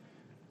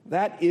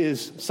 That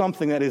is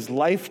something that is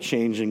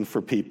life-changing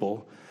for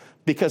people,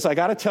 because I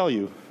got to tell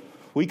you,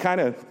 we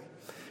can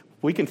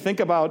think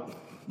about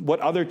what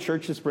other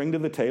churches bring to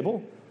the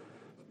table.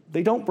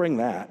 They don't bring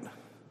that.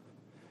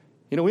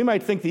 You know, we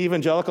might think the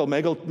evangelical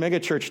mega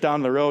church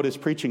down the road is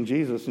preaching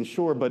Jesus, and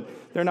sure, but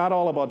they're not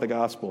all about the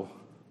gospel.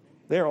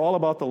 They're all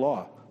about the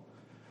law.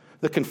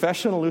 The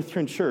Confessional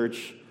Lutheran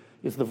Church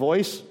is the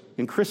voice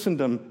in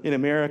Christendom in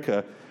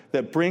America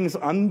that brings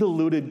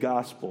undiluted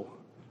gospel.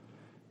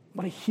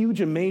 What a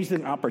huge,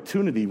 amazing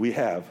opportunity we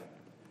have.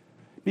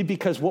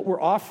 Because what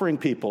we're offering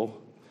people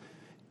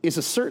is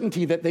a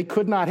certainty that they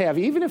could not have,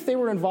 even if they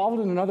were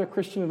involved in another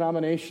Christian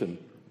denomination.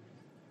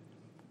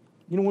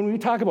 You know, when we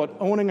talk about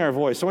owning our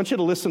voice, I want you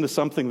to listen to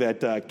something that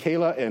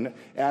Kayla and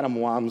Adam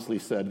Walmsley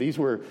said. These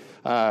were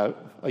a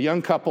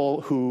young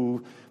couple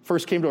who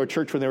first came to our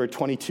church when they were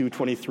 22,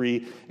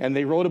 23, and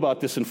they wrote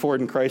about this in Forward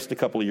in Christ a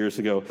couple of years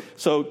ago.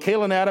 So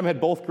Kayla and Adam had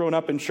both grown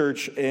up in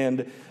church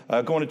and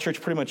going to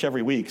church pretty much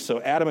every week.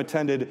 So Adam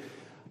attended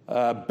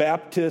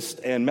Baptist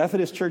and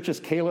Methodist churches.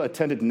 Kayla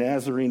attended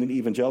Nazarene and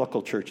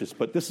evangelical churches.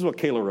 But this is what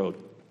Kayla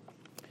wrote.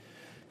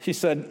 She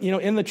said, you know,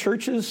 in the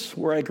churches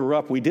where I grew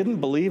up, we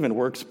didn't believe in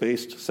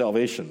works-based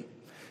salvation.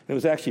 It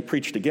was actually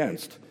preached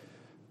against.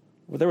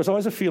 But there was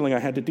always a feeling I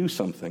had to do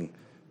something.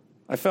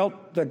 I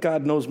felt that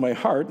God knows my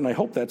heart, and I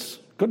hope that's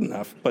good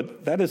enough,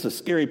 but that is a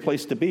scary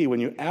place to be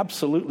when you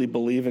absolutely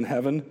believe in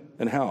heaven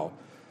and hell.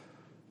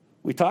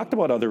 We talked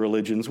about other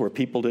religions where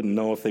people didn't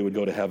know if they would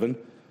go to heaven,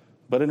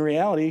 but in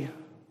reality,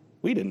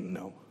 we didn't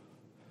know.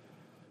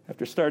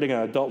 After starting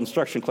an adult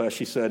instruction class,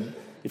 she said,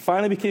 it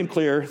finally became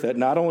clear that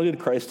not only did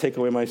Christ take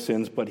away my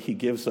sins, but he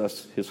gives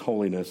us his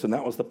holiness. And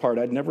that was the part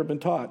I'd never been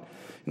taught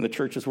in the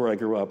churches where I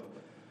grew up.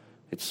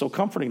 It's so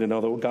comforting to know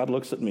that when God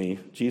looks at me,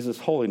 Jesus'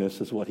 holiness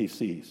is what he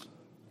sees.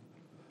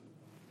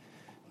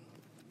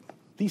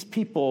 These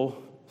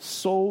people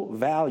so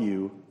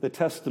value the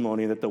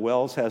testimony that the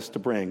Wells has to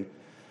bring,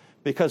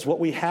 because what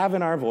we have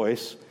in our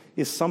voice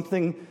is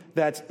something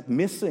that's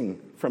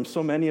missing from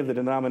so many of the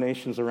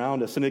denominations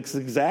around us. And it's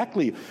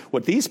exactly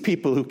what these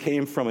people who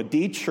came from a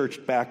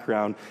de-churched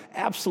background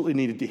absolutely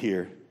needed to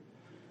hear.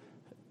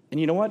 And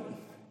you know what?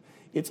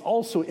 It's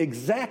also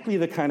exactly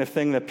the kind of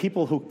thing that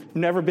people who've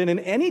never been in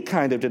any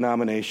kind of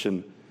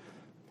denomination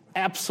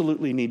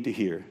absolutely need to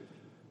hear.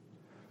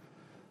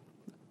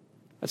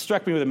 It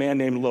struck me with a man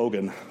named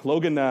Logan.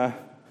 Logan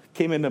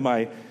came into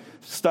my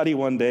study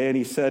one day and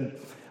he said,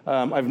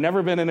 I've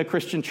never been in a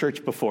Christian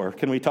church before.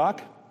 Can we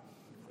talk?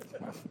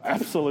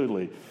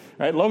 Absolutely.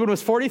 Right? Logan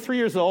was 43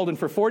 years old, and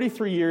for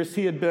 43 years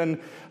he had been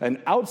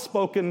an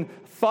outspoken,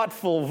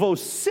 thoughtful,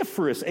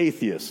 vociferous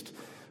atheist.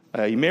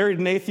 He married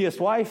an atheist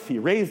wife. He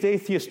raised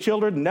atheist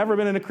children, never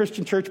been in a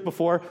Christian church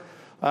before.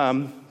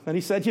 And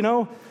he said, you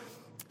know,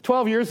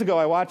 12 years ago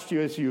I watched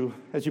you as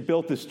you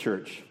built this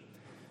church.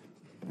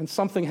 And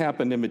something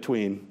happened in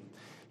between.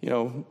 You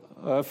know,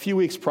 a few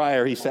weeks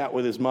prior, he sat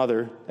with his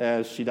mother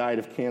as she died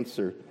of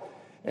cancer.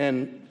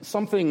 And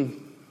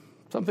something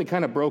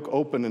kind of broke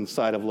open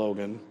inside of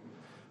Logan.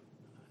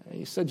 And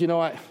he said, you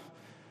know,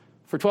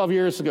 for 12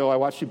 years ago, I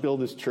watched you build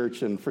this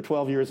church, and for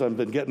 12 years I've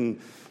been getting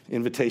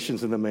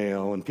invitations in the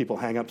mail, and people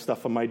hang up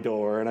stuff on my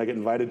door, and I get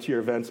invited to your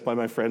events by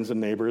my friends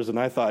and neighbors. And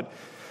I thought,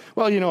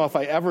 well, you know, if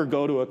I ever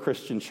go to a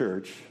Christian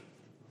church,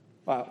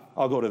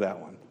 I'll go to that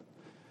one.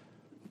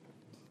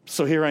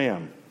 So here I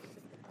am.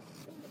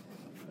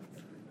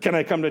 Can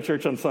I come to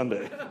church on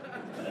Sunday?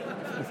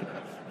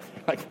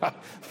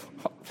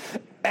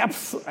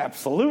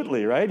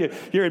 Absolutely, right?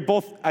 You're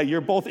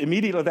both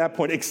immediately at that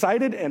point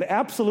excited and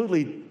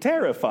absolutely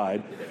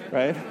terrified,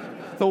 right?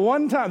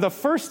 The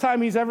first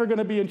time he's ever going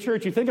to be in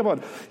church, you think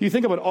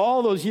about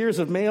all those years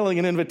of mailing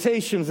and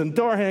invitations and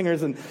door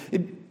hangers, and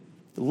it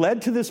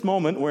led to this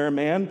moment where a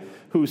man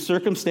whose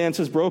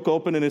circumstances broke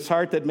open in his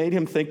heart that made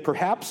him think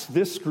perhaps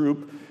this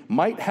group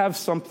might have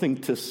something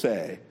to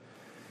say.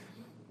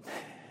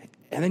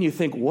 And then you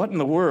think, what in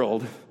the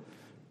world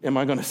am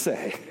I going to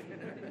say?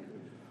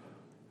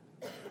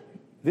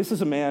 This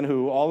is a man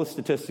who all the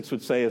statistics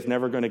would say is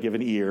never going to give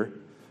an ear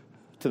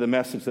to the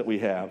message that we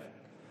have.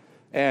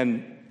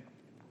 And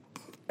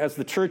as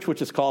the church,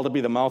 which is called to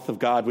be the mouth of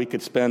God, we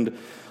could spend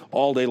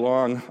all day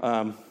long,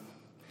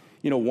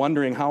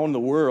 wondering how in the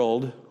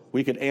world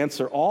we could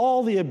answer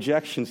all the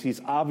objections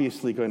he's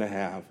obviously going to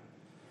have,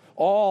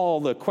 all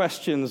the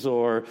questions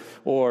or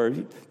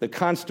the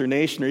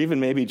consternation, or even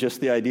maybe just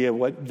the idea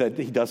of that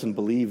he doesn't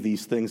believe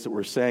these things that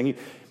we're saying.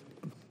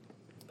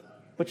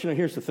 But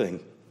here's the thing.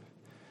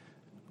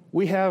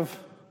 We have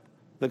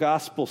the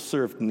gospel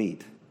served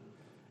neat,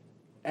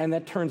 and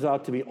that turns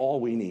out to be all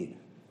we need.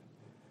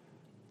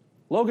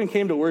 Logan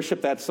came to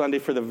worship that Sunday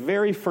for the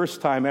very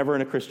first time ever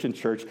in a Christian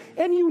church,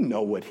 and you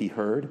know what he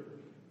heard,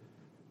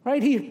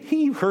 right?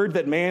 He heard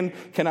that man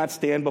cannot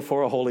stand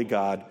before a holy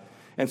God,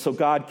 and so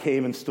God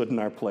came and stood in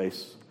our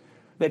place.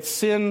 That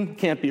sin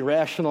can't be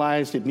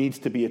rationalized, it needs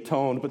to be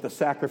atoned, but the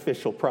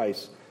sacrificial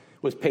price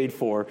was paid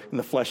for in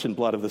the flesh and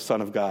blood of the Son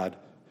of God.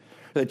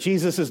 That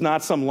Jesus is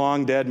not some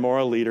long-dead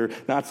moral leader,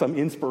 not some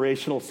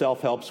inspirational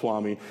self-help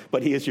Swami,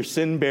 but he is your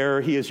sin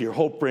bearer, he is your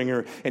hope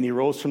bringer, and he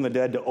rose from the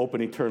dead to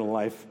open eternal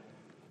life.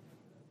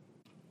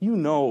 You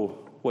know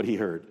what he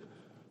heard.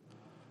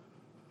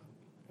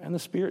 And the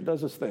Spirit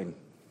does his thing.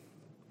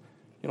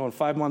 And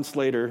 5 months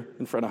later,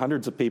 in front of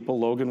hundreds of people,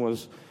 Logan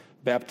was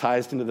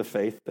baptized into the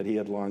faith that he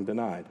had long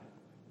denied.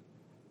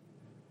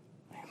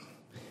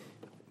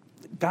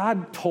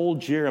 God told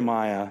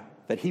Jeremiah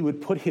that he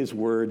would put his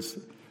words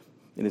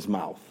in his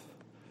mouth.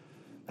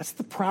 That's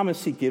the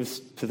promise he gives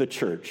to the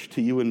church,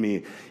 to you and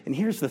me. And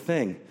here's the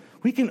thing.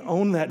 We can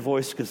own that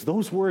voice because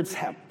those words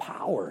have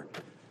power.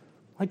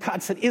 Like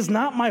God said, is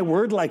not my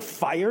word like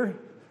fire,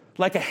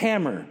 like a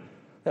hammer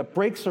that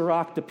breaks a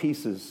rock to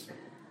pieces?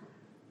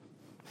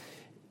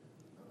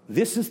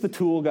 This is the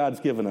tool God's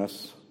given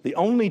us, the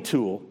only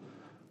tool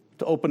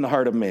to open the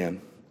heart of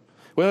man.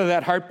 Whether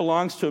that heart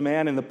belongs to a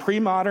man in the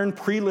pre-modern,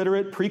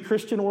 pre-literate,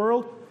 pre-Christian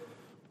world,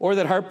 or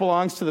that heart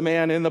belongs to the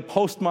man in the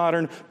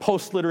postmodern,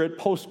 post-literate,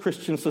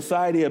 post-Christian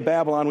society of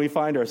Babylon we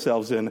find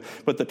ourselves in.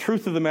 But the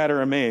truth of the matter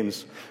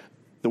remains.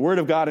 The Word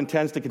of God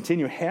intends to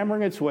continue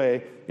hammering its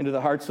way into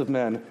the hearts of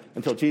men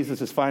until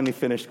Jesus is finally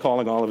finished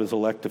calling all of his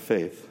elect to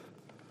faith.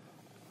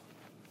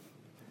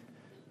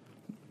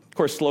 Of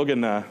course,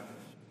 Logan,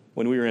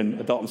 when we were in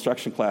adult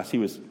instruction class, he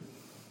was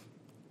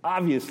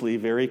obviously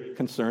very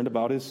concerned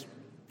about his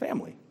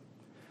family.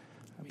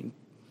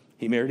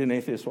 He married an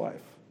atheist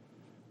wife.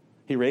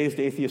 He raised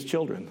atheist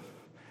children.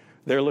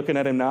 They're looking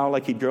at him now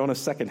like he'd grown a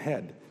second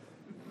head.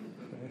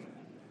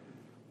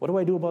 What do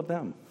I do about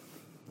them?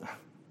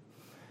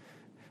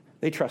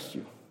 They trust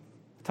you.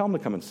 Tell them to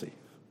come and see.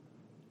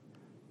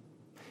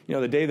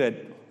 The day that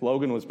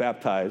Logan was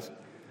baptized,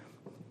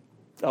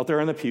 out there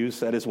in the pews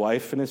sat his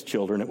wife and his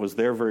children. It was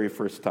their very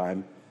first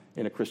time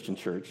in a Christian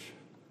church.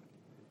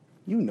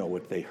 You know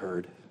what they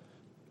heard.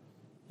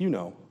 You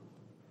know.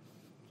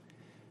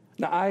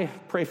 Now, I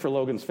pray for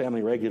Logan's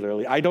family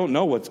regularly. I don't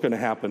know what's going to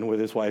happen with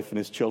his wife and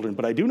his children,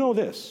 but I do know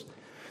this,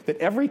 that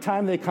every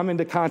time they come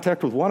into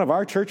contact with one of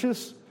our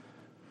churches,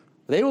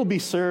 they will be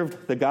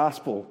served the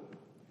gospel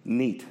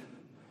neat.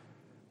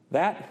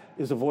 That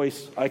is a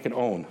voice I can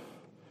own.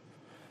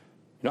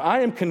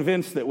 I am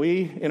convinced that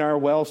we, in our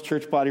Wells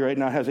church body right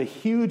now, has a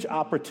huge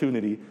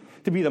opportunity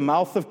to be the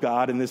mouth of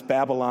God in this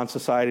Babylon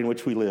society in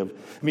which we live.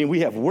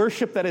 We have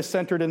worship that is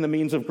centered in the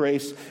means of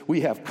grace.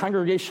 We have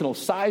congregational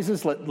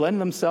sizes that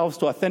lend themselves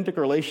to authentic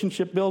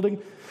relationship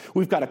building.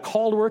 We've got a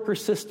called worker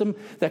system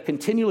that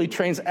continually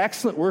trains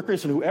excellent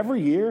workers and who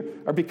every year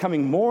are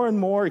becoming more and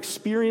more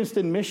experienced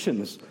in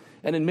missions,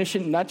 and in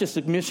mission, not just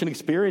mission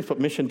experience, but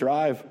mission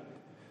drive.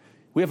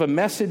 We have a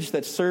message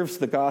that serves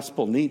the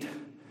gospel neat.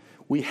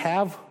 We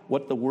have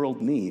what the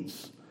world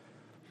needs.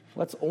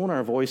 Let's own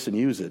our voice and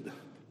use it.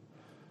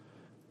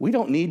 We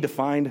don't need to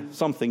find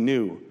something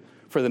new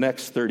for the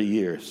next 30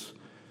 years,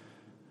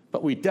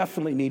 but we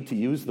definitely need to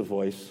use the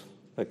voice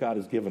that God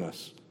has given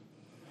us.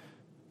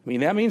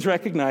 That means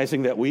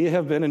recognizing that we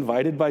have been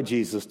invited by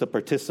Jesus to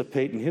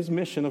participate in his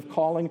mission of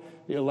calling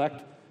the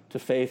elect to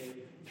faith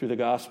through the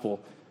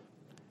gospel.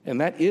 And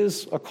that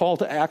is a call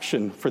to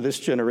action for this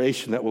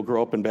generation that will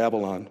grow up in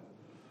Babylon.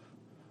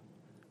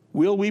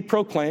 Will we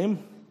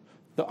proclaim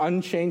the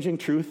unchanging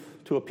truth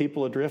to a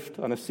people adrift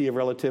on a sea of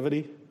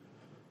relativity?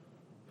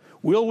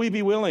 Will we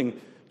be willing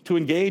to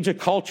engage a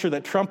culture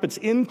that trumpets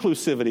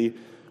inclusivity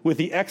with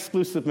the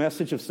exclusive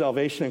message of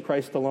salvation in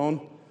Christ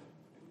alone?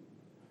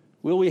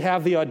 Will we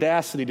have the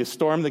audacity to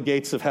storm the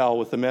gates of hell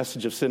with the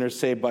message of sinners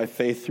saved by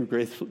faith through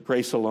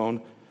grace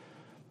alone?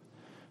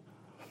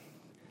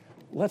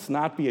 Let's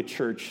not be a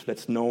church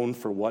that's known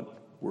for what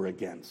we're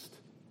against.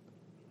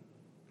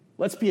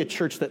 Let's be a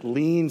church that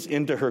leans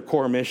into her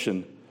core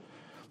mission.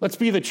 Let's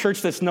be the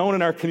church that's known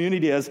in our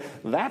community as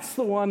that's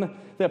the one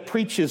that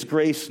preaches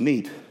grace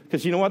neat.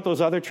 Because you know what?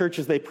 Those other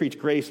churches, they preach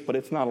grace, but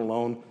it's not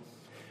alone.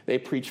 They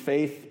preach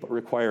faith, but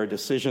require a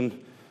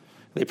decision.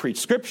 They preach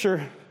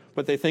scripture,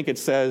 but they think it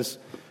says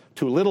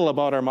too little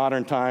about our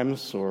modern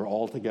times or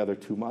altogether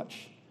too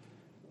much.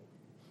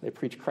 They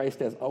preach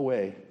Christ as a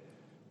way,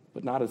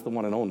 but not as the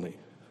one and only.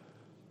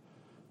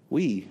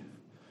 We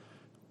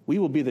we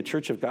will be the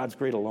church of God's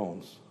great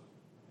alones.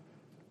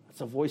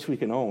 It's a voice we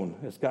can own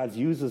as God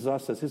uses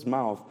us as his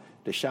mouth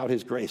to shout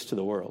his grace to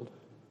the world.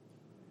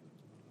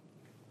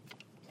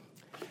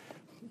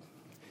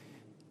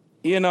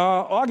 In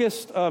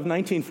August of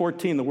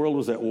 1914, the world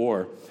was at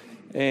war,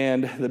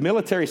 and the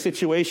military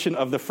situation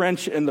of the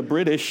French and the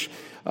British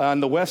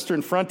on the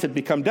Western Front had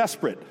become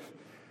desperate.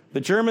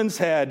 The Germans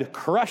had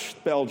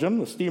crushed Belgium,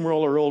 the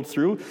steamroller rolled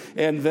through,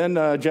 and then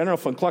General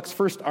von Kluck's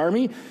First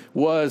Army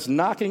was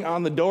knocking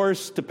on the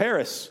doors to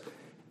Paris.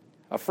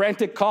 A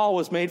frantic call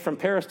was made from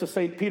Paris to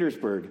St.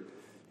 Petersburg.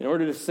 In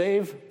order to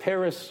save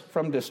Paris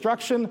from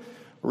destruction,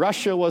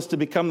 Russia was to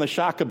become the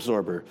shock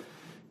absorber.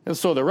 And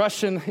so the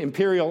Russian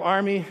Imperial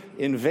Army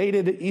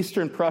invaded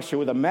Eastern Prussia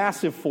with a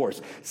massive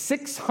force,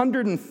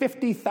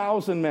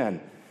 650,000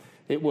 men.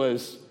 It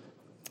was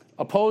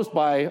opposed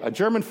by a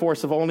German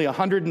force of only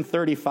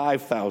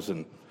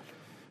 135,000.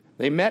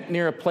 They met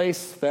near a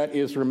place that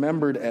is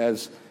remembered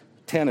as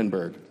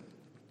Tannenberg.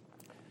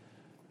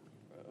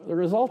 The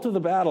result of the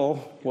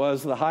battle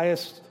was the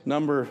highest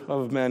number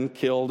of men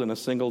killed in a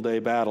single-day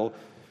battle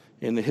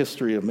in the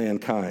history of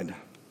mankind.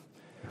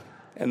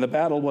 And the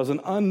battle was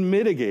an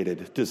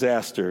unmitigated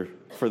disaster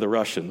for the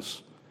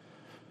Russians.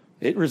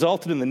 It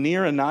resulted in the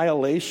near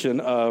annihilation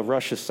of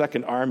Russia's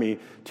Second Army.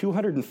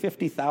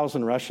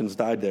 250,000 Russians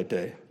died that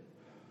day.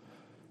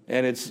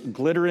 And its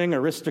glittering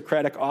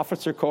aristocratic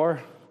officer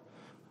corps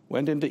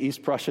went into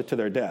East Prussia to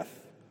their death.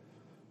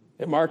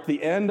 It marked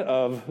the end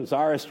of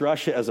Tsarist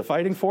Russia as a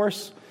fighting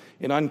force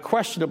and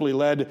unquestionably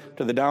led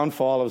to the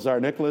downfall of Tsar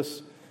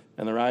Nicholas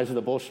and the rise of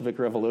the Bolshevik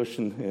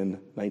Revolution in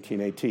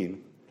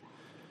 1918.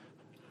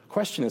 The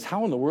question is,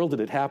 how in the world did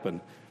it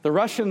happen? The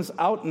Russians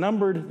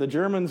outnumbered the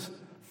Germans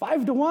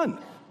 5-1.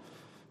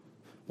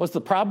 Was the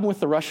problem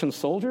with the Russian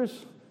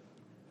soldiers?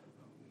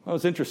 Well, it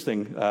was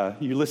interesting.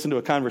 You listen to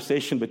a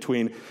conversation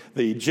between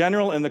the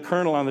general and the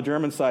colonel on the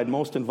German side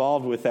most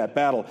involved with that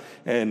battle,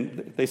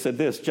 and they said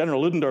this.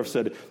 General Ludendorff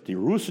said, "Die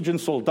russischen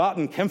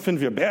Soldaten kämpfen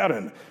wie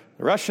Bären."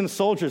 The Russian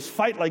soldiers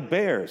fight like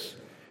bears.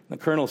 And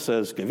the colonel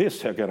says,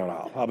 "Gewiss, Herr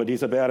General, aber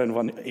diese Bären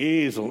von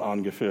Eseln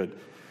angeführt."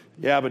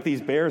 Yeah, but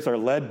these bears are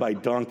led by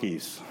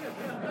donkeys.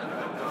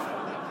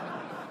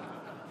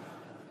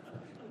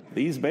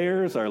 These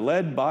bears are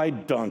led by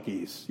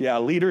donkeys. Yeah,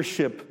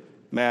 leadership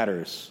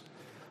matters.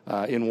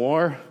 In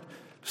war,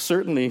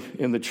 certainly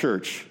in the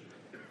church.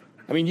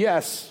 I mean,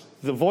 yes,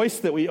 the voice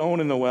that we own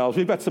in the Wells,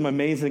 we've got some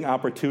amazing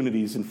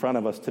opportunities in front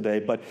of us today,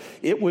 but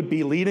it would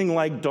be leading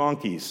like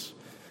donkeys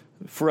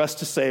for us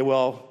to say,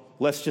 well,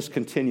 let's just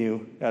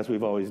continue as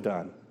we've always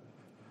done.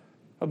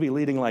 It would be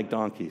leading like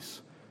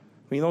donkeys.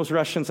 I mean, those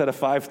Russians had a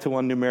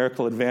 5-1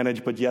 numerical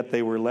advantage, but yet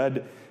they were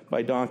led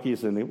by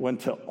donkeys and it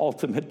went to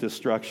ultimate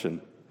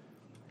destruction.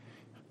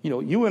 You know,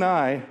 you and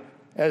I,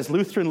 as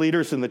Lutheran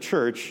leaders in the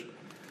church,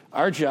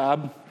 our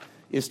job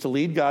is to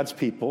lead God's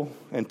people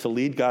and to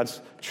lead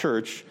God's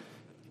church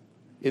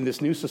in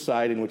this new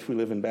society in which we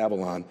live in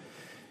Babylon.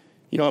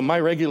 You know, my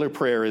regular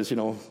prayer is,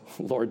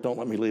 Lord, don't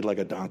let me lead like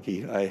a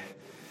donkey.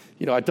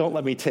 Don't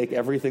let me take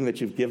everything that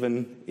you've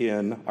given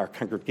in our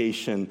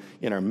congregation,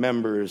 in our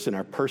members, in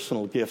our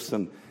personal gifts,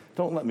 and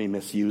don't let me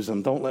misuse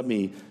them. Don't let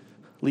me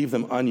leave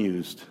them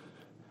unused.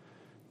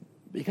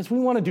 Because we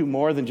want to do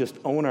more than just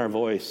own our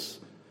voice.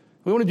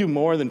 We want to do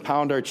more than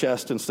pound our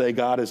chest and say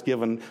God has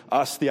given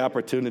us the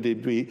opportunity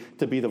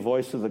to be the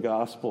voice of the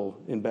gospel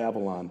in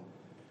Babylon.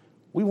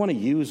 We want to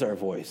use our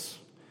voice.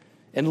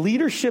 And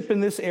leadership in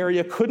this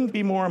area couldn't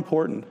be more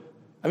important.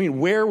 I mean,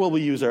 where will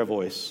we use our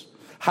voice?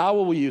 How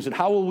will we use it?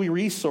 How will we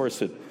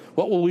resource it?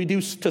 What will we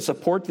do to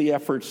support the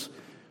efforts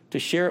to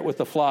share it with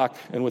the flock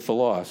and with the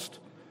lost?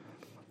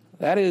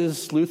 That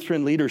is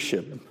Lutheran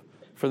leadership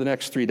for the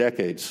next 3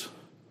 decades.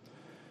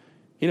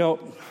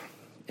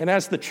 And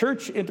as the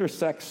church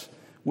intersects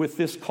with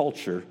this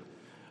culture,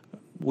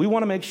 we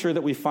want to make sure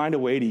that we find a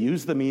way to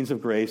use the means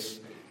of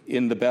grace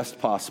in the best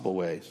possible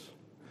ways.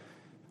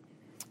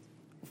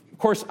 Of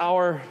course,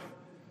 our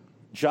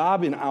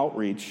job in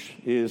outreach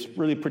is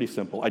really pretty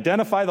simple.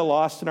 Identify the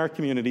lost in our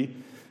community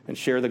and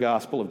share the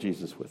gospel of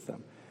Jesus with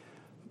them.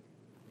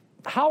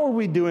 How are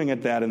we doing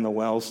at that in the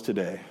Wells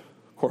today,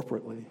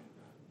 corporately?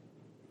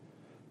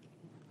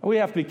 We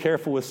have to be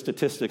careful with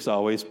statistics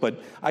always, but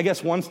I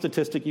guess one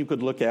statistic you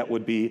could look at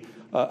would be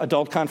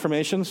adult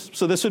confirmations.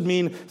 So this would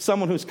mean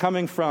someone who's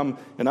coming from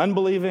an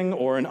unbelieving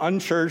or an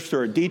unchurched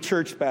or a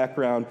de-churched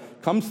background,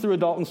 comes through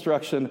adult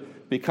instruction,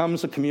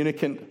 becomes a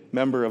communicant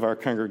member of our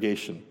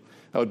congregation.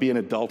 That would be an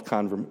adult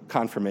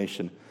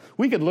confirmation.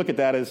 We could look at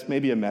that as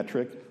maybe a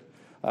metric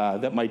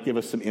that might give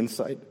us some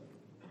insight.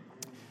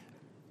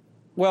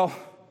 Well,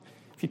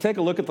 if you take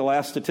a look at the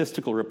last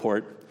statistical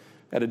report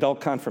at adult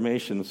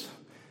confirmations,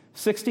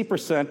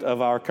 60%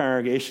 of our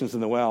congregations in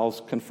the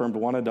Wells confirmed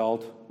one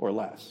adult or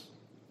less.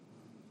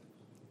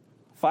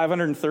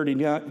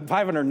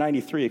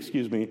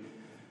 593,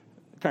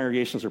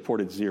 congregations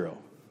reported 0.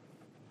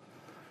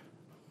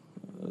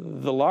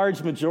 The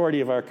large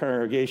majority of our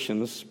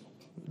congregations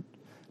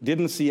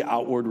didn't see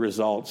outward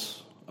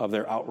results of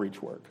their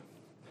outreach work.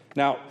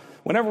 Now,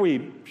 whenever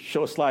we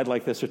show a slide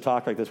like this or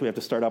talk like this, we have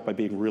to start out by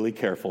being really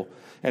careful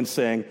and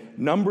saying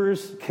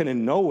numbers can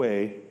in no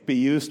way be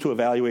used to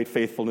evaluate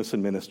faithfulness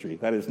in ministry.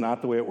 That is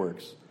not the way it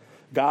works.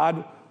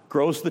 God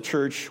grows the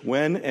church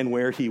when and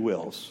where he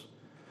wills.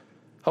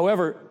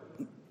 However,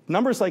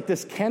 numbers like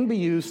this can be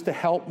used to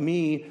help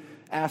me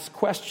ask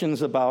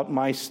questions about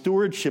my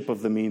stewardship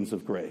of the means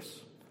of grace.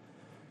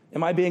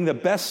 Am I being the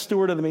best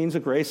steward of the means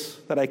of grace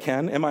that I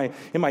can? Am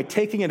I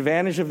taking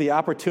advantage of the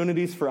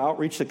opportunities for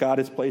outreach that God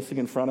is placing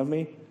in front of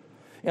me?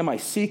 Am I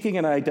seeking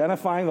and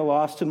identifying the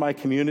lost in my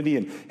community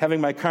and having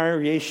my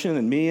congregation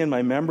and me and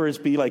my members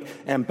be like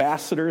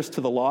ambassadors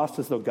to the lost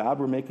as though God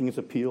were making his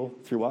appeal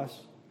through us?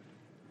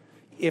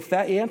 If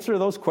that answer to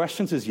those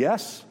questions is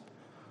yes,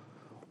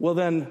 well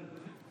then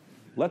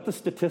let the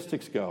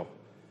statistics go.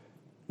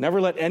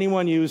 Never let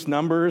anyone use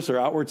numbers or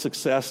outward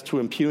success to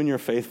impugn your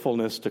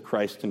faithfulness to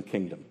Christ and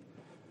kingdom.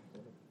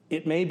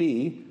 It may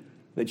be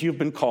that you've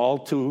been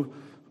called to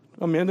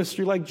a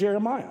ministry like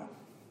Jeremiah.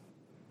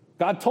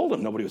 God told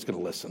him nobody was going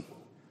to listen.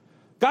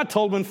 God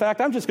told him, in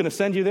fact, I'm just going to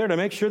send you there to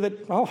make sure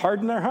that I'll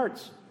harden their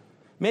hearts.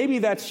 Maybe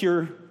that's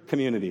your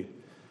community.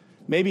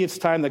 Maybe it's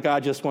time that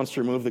God just wants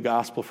to remove the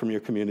gospel from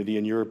your community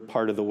and you're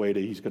part of the way that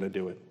he's going to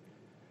do it.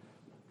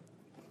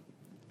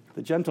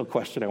 The gentle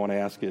question I want to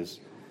ask is,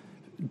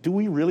 do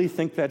we really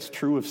think that's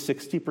true of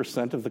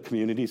 60% of the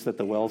communities that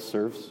the well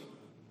serves?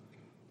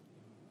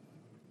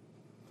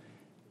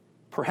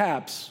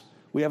 Perhaps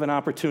we have an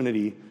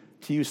opportunity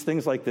to use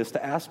things like this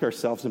to ask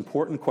ourselves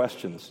important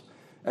questions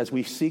as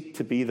we seek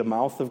to be the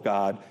mouth of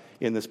God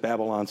in this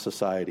Babylon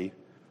society.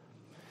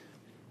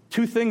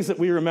 Two things that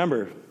we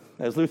remember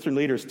as Lutheran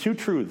leaders, two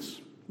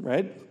truths,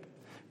 right?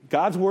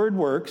 God's word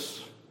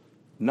works.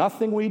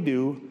 Nothing we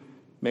do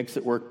makes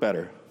it work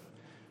better.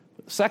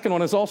 The second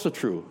one is also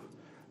true.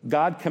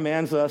 God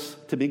commands us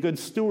to be good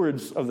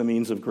stewards of the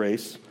means of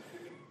grace.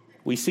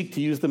 We seek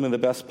to use them in the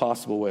best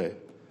possible way.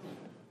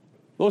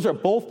 Those are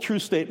both true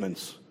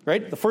statements,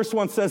 right? The first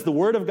one says the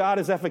word of God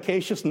is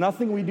efficacious.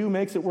 Nothing we do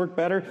makes it work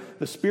better.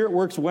 The Spirit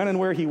works when and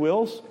where he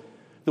wills.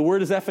 The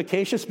word is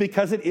efficacious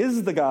because it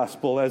is the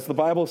gospel. As the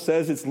Bible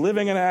says, it's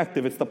living and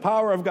active. It's the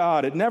power of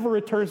God. It never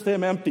returns to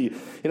him empty.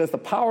 It has the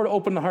power to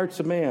open the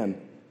hearts of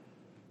man.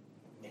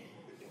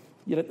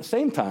 Yet at the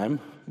same time,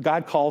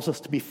 God calls us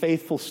to be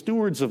faithful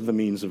stewards of the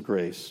means of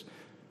grace,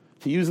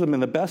 to use them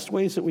in the best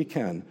ways that we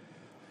can.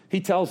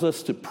 He tells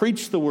us to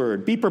preach the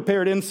word, be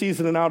prepared in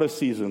season and out of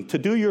season, to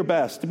do your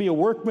best, to be a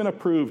workman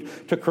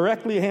approved, to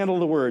correctly handle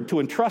the word, to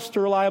entrust to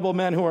reliable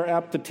men who are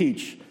apt to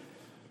teach.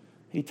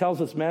 He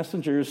tells us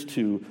messengers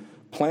to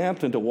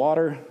plant and to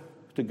water,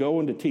 to go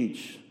and to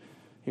teach.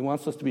 He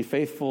wants us to be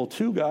faithful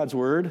to God's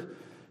word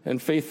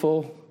and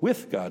faithful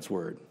with God's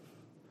word.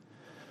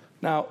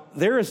 Now,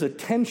 there is a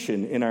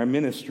tension in our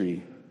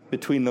ministry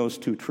between those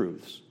two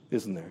truths,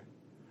 isn't there?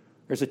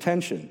 There's a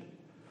tension.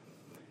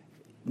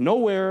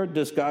 Nowhere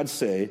does God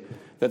say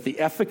that the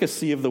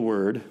efficacy of the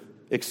word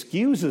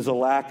excuses a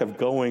lack of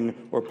going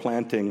or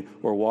planting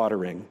or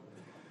watering.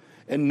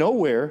 And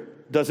nowhere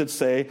does it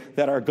say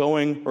that our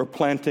going or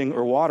planting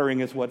or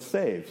watering is what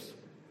saves.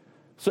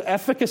 So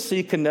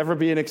efficacy can never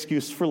be an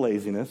excuse for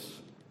laziness.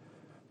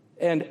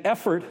 And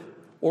effort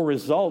or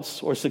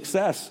results or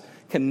success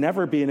can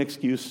never be an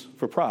excuse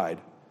for pride.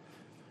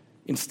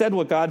 Instead,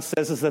 what God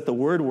says is that the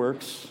word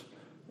works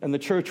and the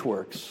church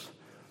works.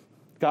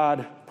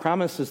 God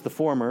promises the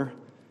former,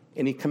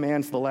 and he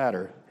commands the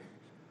latter.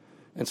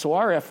 And so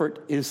our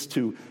effort is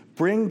to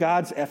bring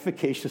God's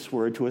efficacious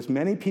word to as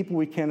many people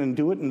we can and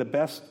do it in the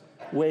best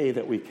way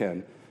that we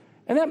can.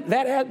 And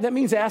that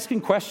means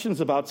asking questions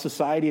about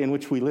society in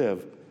which we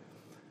live,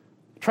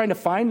 trying to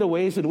find the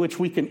ways in which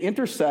we can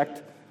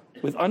intersect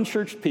with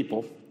unchurched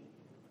people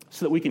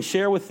so that we can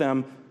share with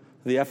them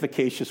the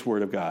efficacious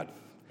word of God.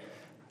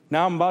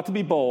 Now I'm about to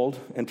be bold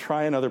and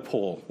try another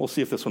poll. We'll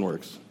see if this one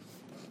works.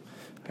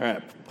 All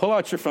right, pull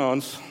out your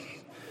phones.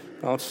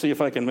 Let's see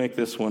if I can make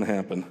this one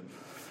happen.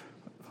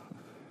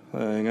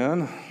 Hang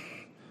on.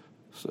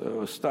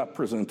 So stop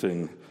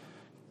presenting.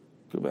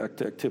 Go back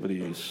to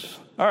activities.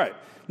 All right.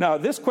 Now,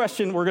 this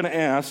question we're going to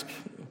ask,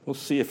 we'll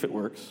see if it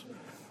works.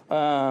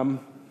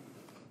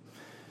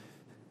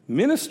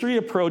 Ministry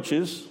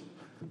approaches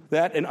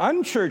that an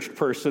unchurched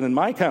person in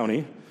my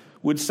county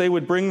would say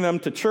would bring them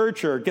to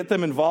church or get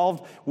them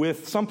involved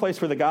with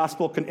someplace where the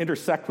gospel can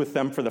intersect with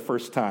them for the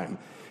first time.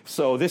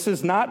 So this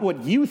is not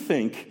what you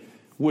think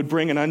would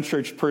bring an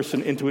unchurched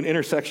person into an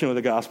intersection with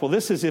the gospel.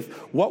 This is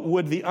what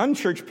would the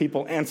unchurched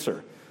people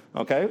answer.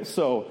 Okay,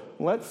 so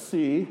let's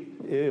see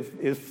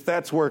if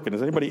that's working.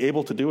 Is anybody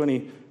able to do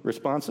any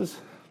responses?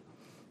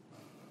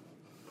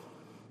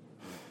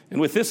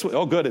 And with this,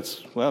 oh good,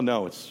 it's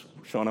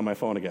showing on my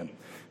phone again.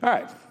 All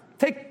right,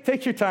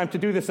 take your time to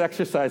do this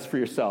exercise for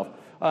yourself.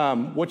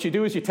 What you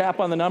do is you tap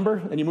on the number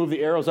and you move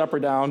the arrows up or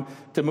down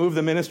to move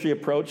the ministry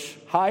approach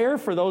higher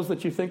for those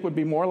that you think would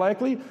be more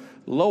likely,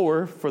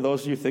 lower for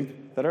those you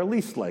think that are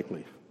least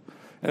likely.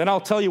 And then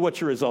I'll tell you what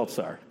your results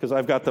are, because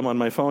I've got them on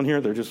my phone here.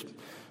 They're just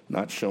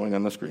not showing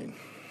on the screen.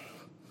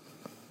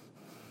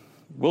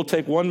 We'll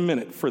take 1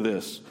 minute for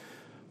this.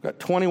 Got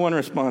 21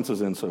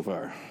 responses in so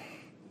far.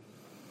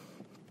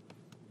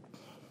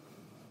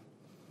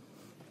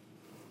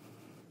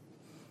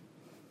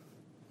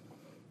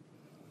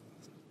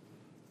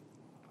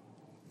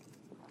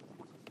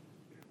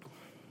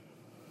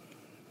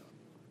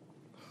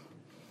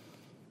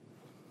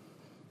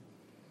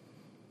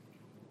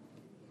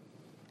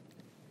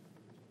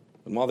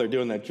 And while they're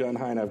doing that, John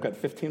Hine, I've got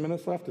 15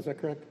 minutes left. Is that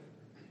correct?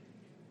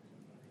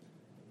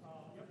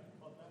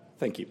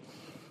 Thank you.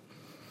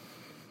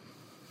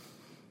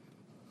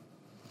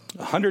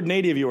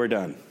 180 of you are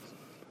done.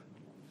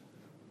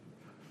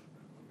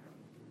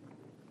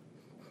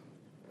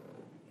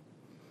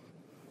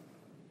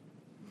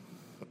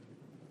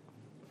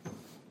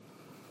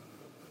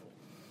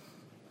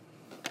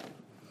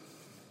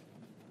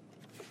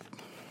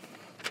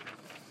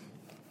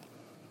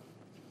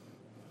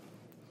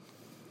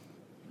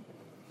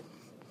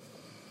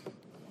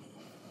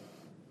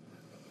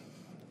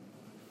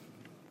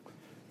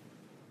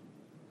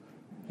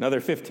 Another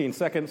 15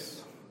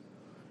 seconds.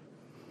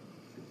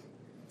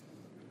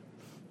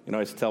 You can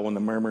always tell when the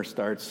murmur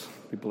starts,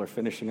 people are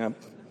finishing up.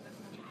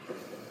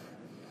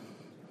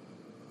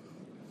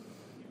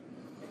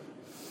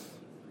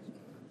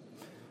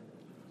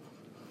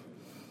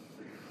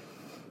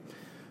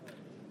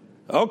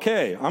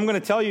 Okay, I'm going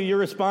to tell you your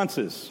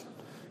responses.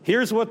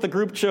 Here's what the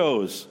group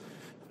chose.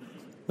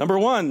 Number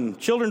 1,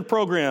 children's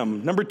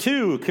program. Number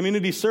 2,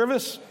 community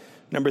service.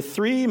 Number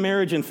 3,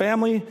 marriage and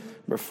family.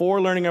 Number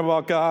 4, learning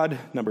about God.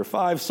 Number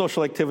 5,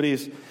 social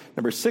activities.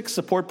 Number 6,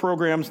 support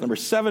programs. Number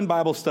 7,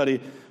 Bible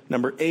study.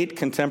 Number 8,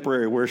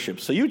 contemporary worship.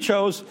 So you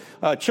chose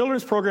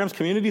children's programs,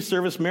 community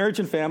service, marriage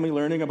and family,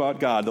 learning about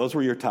God. Those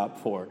were your top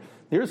 4.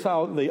 Here's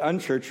how the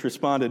unchurched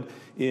responded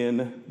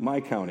in my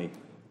county.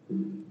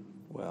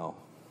 Well,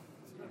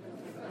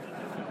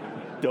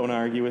 don't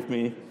argue with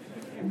me,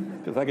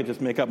 because I could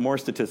just make up more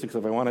statistics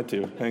if I wanted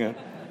to. Hang on.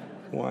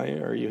 Why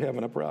are you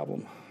having a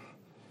problem?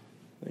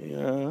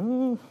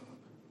 Yeah.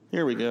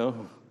 Here we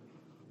go.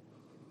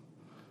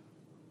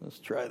 Let's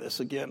try this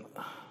again.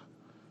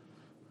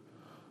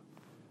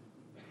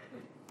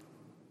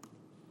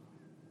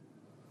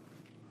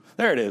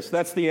 There it is.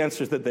 That's the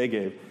answers that they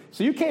gave.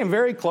 So you came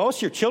very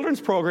close. Your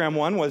children's program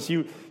one was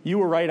you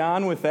were right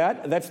on with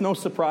that. That's no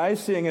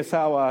surprise, seeing as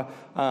how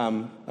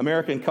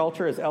American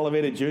culture has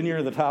elevated junior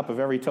to the top of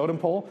every totem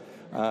pole.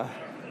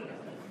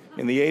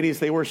 In the 80s,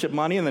 they worshiped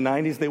money. In the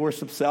 90s, they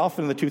worshiped self.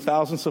 And in the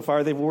 2000s, so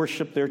far, they've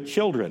worshiped their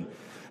children.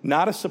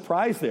 Not a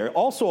surprise there.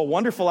 Also a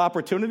wonderful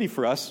opportunity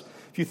for us.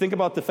 If you think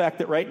about the fact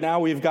that right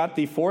now we've got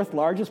the 4th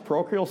largest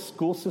parochial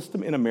school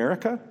system in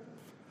America.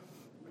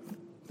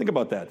 Think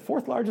about that.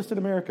 4th largest in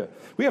America.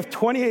 We have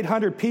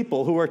 2,800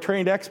 people who are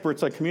trained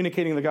experts on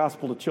communicating the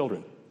gospel to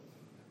children.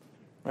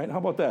 Right? How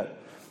about that?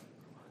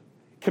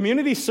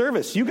 Community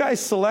service. You guys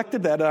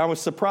selected that, and I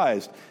was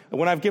surprised.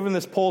 When I've given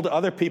this poll to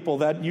other people,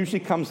 that usually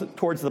comes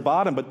towards the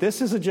bottom. But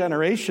this is a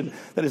generation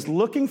that is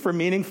looking for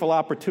meaningful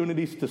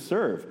opportunities to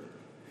serve.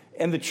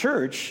 And the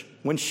church,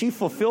 when she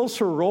fulfills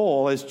her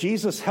role as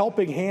Jesus'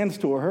 helping hands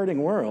to a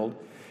hurting world,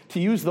 to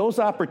use those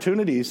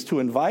opportunities to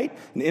invite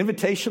an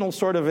invitational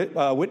sort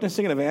of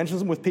witnessing and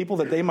evangelism with people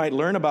that they might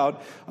learn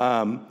about,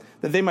 that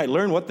they might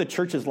learn what the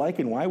church is like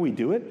and why we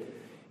do it.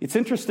 It's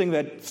interesting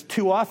that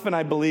too often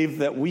I believe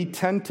that we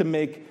tend to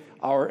make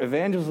our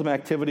evangelism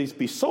activities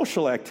be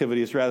social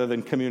activities rather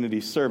than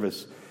community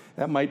service.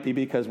 That might be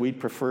because we'd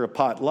prefer a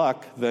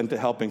potluck than to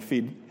helping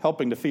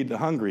to feed the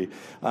hungry.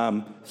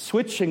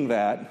 Switching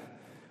that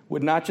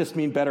would not just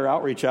mean better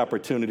outreach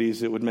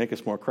opportunities, it would make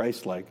us more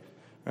Christ-like,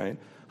 right?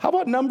 How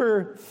about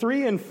number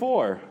 3 and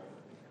 4?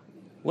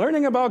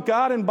 Learning about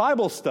God and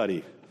Bible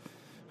study.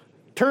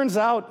 Turns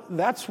out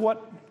that's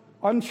what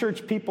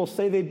unchurched people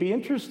say they'd be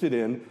interested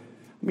in.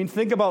 I mean,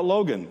 think about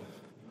Logan.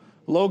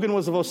 Logan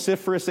was a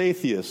vociferous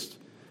atheist,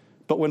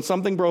 but when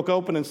something broke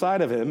open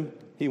inside of him,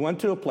 he went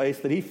to a place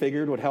that he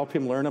figured would help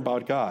him learn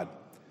about God.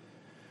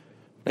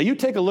 Now, you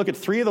take a look at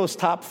 3 of those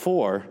top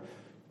 4,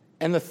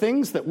 and the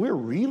things that we're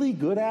really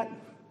good at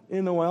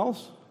in the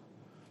Wells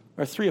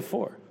are 3 of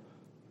 4.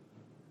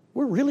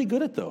 We're really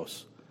good at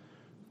those.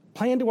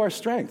 Play into our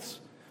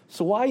strengths.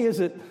 So why is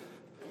it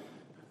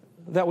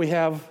that we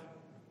have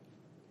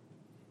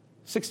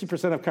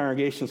 60% of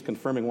congregations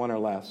confirming 1 or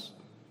less,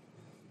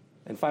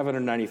 and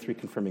 593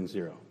 confirming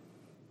 0?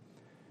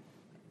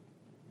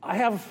 I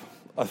have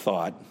a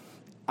thought.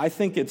 I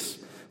think it's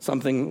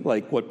something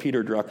like what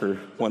Peter Drucker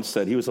once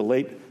said. He was a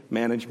late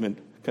management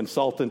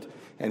consultant,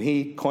 and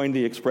he coined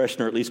the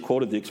expression, or at least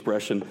quoted the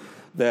expression,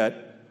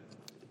 that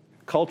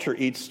culture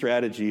eats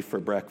strategy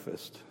for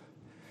breakfast.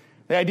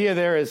 The idea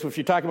there is, if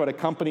you talk about a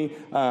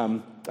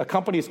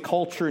company's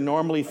culture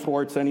normally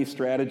thwarts any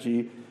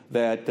strategy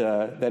that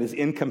is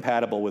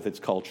incompatible with its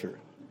culture.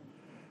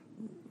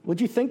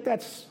 Would you think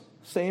that's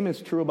same is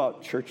true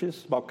about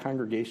churches, about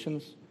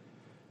congregations?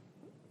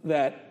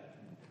 That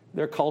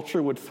their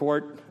culture would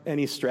thwart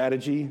any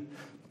strategy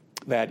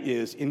that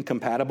is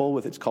incompatible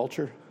with its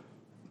culture?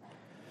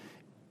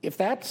 If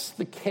that's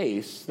the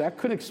case, that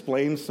could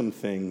explain some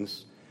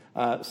things,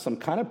 some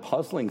kind of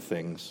puzzling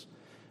things.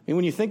 mean,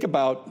 when you think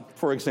about,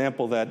 for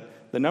example,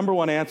 that the number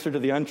one answer to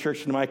the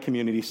unchurched in my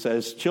community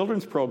says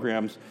children's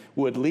programs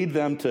would lead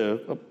them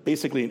to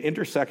basically an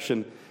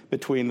intersection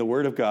between the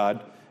Word of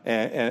God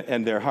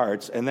and their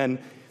hearts.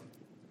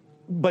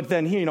 But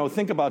then,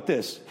 think about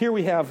this. Here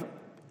we have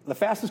the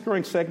fastest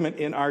growing segment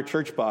in our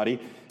church body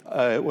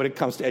when it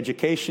comes to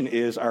education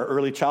is our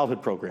early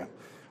childhood program.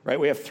 Right?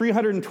 We have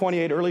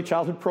 328 early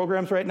childhood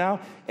programs right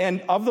now,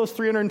 and of those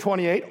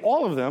 328,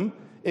 all of them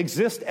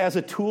exist as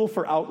a tool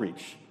for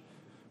outreach.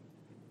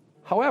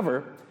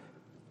 However,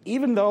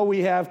 even though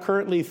we have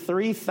currently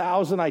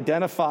 3,000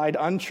 identified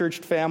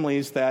unchurched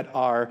families that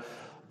are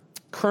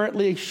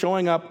currently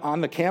showing up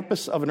on the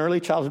campus of an early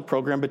childhood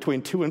program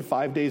between 2 and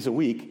 5 days a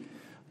week,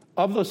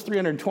 of those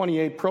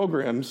 328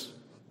 programs,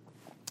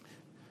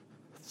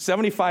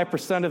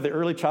 75% of the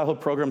early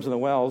childhood programs in the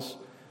Wells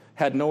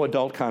had no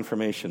adult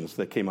confirmations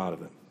that came out of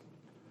them.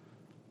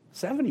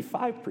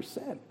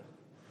 75%.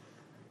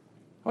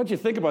 I want you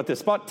to think about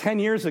this. About 10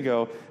 years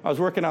ago, I was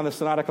working on the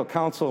Synodical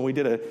Council, and we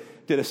did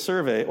a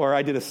survey, or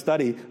I did a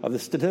study of the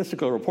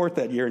statistical report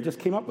that year, and just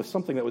came up with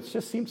something that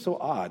just seemed so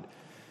odd.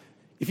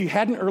 If you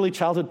had an early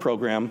childhood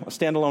program, a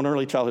standalone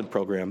early childhood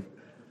program,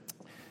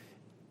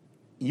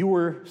 you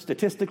were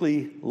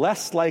statistically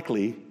less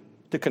likely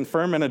to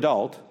confirm an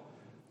adult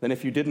than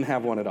if you didn't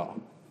have one at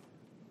all.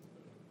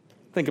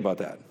 Think about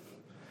that.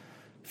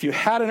 If you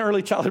had an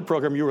early childhood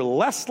program, you were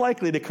less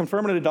likely to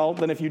confirm an adult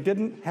than if you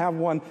didn't have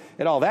one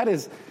at all. That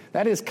is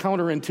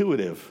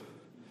counterintuitive.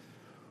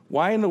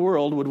 Why in the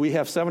world would we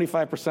have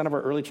 75% of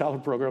our early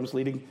childhood programs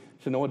leading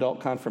to no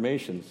adult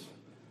confirmations?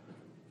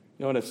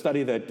 In a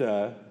study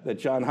that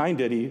John Hine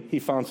did, he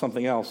found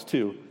something else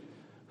too.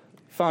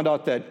 He found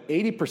out that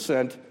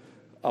 80%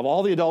 of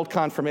all the adult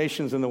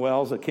confirmations in the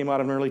Wells that came out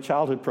of an early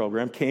childhood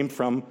program came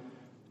from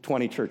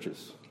 20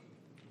 churches,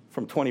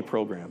 from 20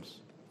 programs.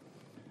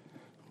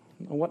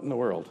 What in the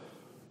world?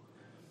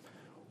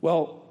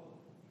 Well,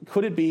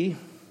 could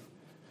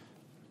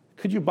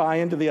you buy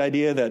into the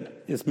idea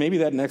that is maybe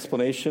that an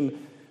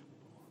explanation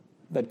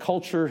that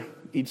culture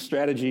eats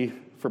strategy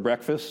for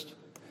breakfast?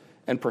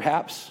 And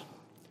perhaps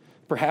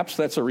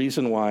that's a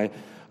reason why,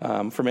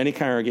 for many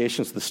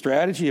congregations, the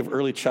strategy of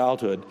early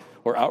childhood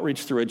or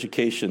outreach through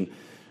education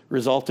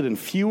resulted in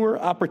fewer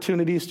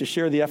opportunities to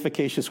share the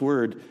efficacious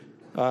word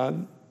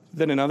than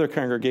in other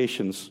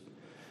congregations.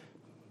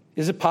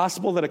 Is it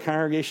possible that a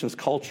congregation's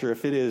culture,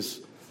 if it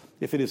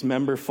is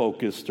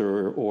member-focused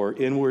or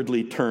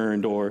inwardly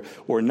turned or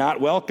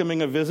not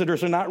welcoming of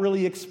visitors or not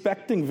really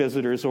expecting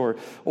visitors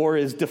or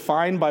is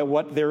defined by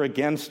what they're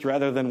against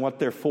rather than what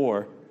they're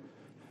for,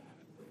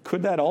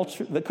 could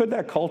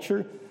that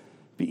culture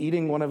be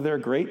eating one of their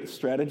great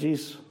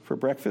strategies for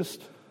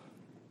breakfast?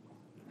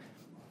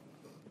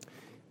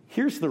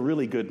 Here's the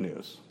really good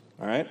news,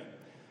 all right?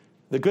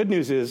 The good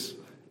news is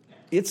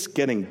it's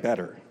getting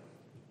better.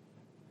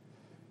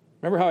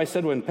 Remember how I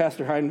said when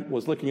Pastor Hine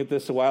was looking at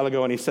this a while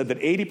ago and he said that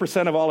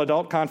 80% of all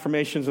adult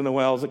confirmations in the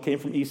Wells that came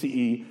from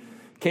ECE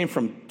came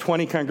from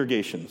 20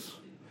 congregations.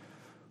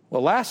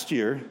 Well, last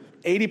year,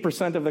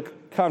 80% of the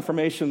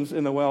confirmations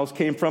in the Wells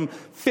came from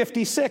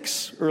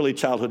 56 early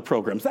childhood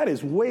programs. That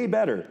is way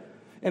better,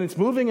 and it's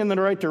moving in the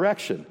right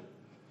direction.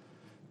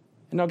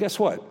 And now guess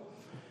what?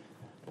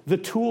 The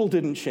tool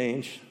didn't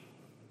change.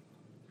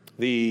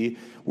 The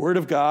Word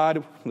of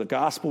God, the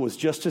gospel was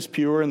just as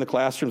pure in the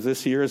classrooms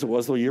this year as it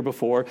was the year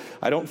before.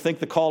 I don't think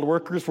the called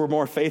workers were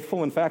more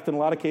faithful. In fact, in a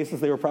lot of cases,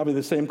 they were probably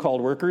the same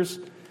called workers.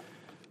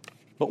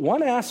 But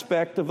one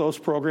aspect of those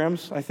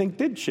programs, I think,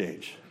 did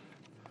change.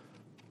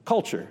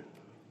 Culture.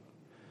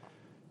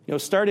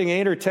 Starting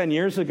 8 or 10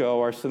 years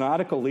ago, our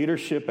synodical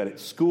leadership at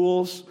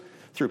schools,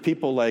 through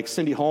people like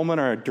Cindy Holman,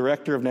 our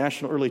Director of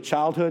National Early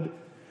Childhood,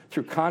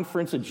 through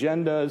conference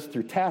agendas,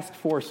 through task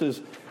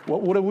forces,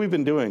 what have we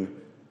been doing?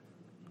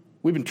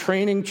 We've been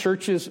training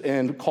churches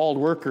and called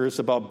workers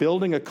about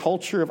building a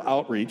culture of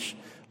outreach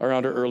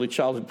around our early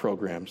childhood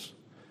programs.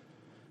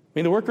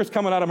 The workers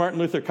coming out of Martin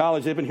Luther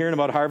College, they've been hearing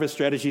about harvest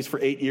strategies for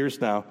 8 years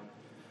now.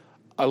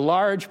 A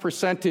large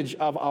percentage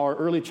of our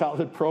early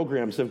childhood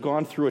programs have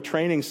gone through a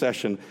training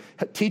session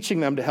teaching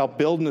them to help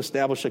build and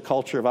establish a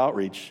culture of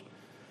outreach.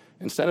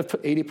 Instead of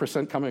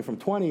 80% coming from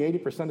 20,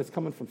 80% is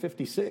coming from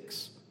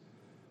 56.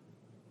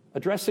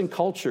 Addressing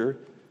culture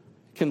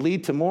can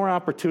lead to more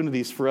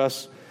opportunities for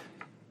us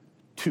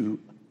to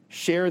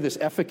share this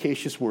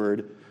efficacious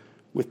word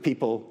with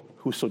people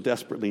who so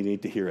desperately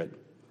need to hear it.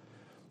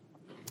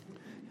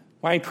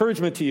 My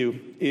encouragement to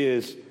you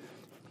is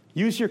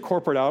use your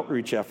corporate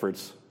outreach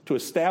efforts to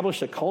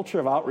establish a culture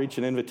of outreach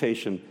and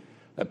invitation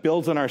that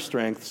builds on our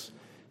strengths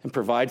and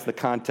provides the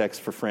context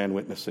for Fran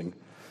witnessing.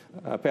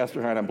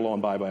 Pastor Hine, I'm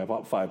blowing by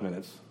about 5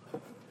 minutes.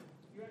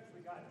 You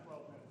actually got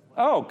 12 minutes.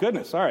 Oh,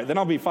 goodness. All right. Then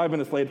I'll be 5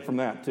 minutes late from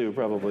that, too,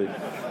 probably.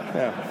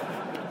 Yeah.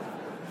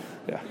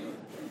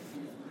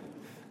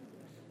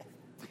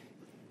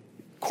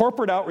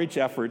 Corporate outreach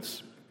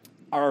efforts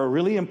are a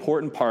really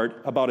important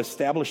part about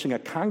establishing a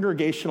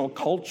congregational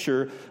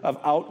culture of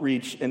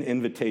outreach and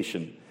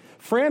invitation.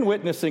 Fran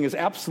witnessing is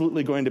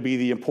absolutely going to be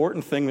the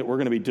important thing that we're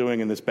going to be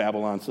doing in this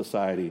Babylon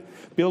society.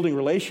 Building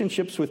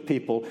relationships with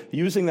people,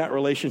 using that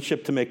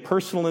relationship to make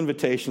personal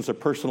invitations or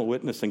personal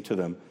witnessing to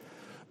them.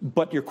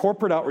 But your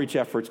corporate outreach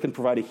efforts can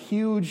provide a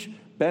huge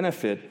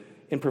benefit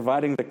in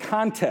providing the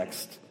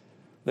context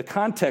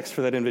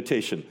for that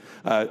invitation.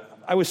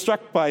 I was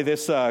struck by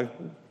this a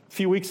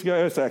few weeks ago.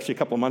 It was actually a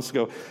couple of months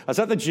ago. I was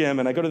at the gym,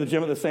 and I go to the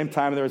gym at the same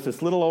time, and there was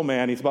this little old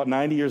man. He's about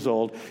 90 years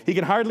old. He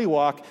can hardly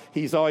walk.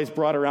 He's always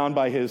brought around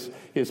by his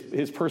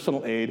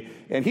personal aide.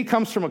 And he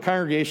comes from a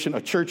congregation,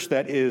 a church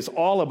that is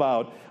all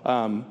about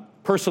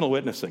personal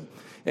witnessing.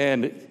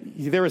 And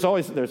there's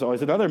always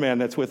another man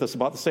that's with us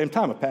about the same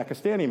time, a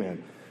Pakistani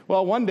man.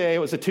 Well, one day, it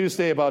was a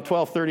Tuesday about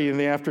 12:30 in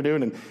the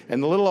afternoon,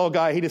 and the little old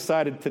guy, he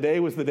decided today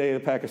was the day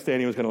the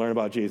Pakistani was going to learn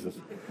about Jesus.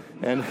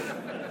 And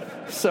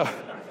so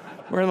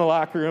we're in the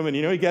locker room, and,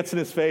 he gets in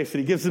his face,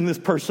 and he gives him this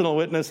personal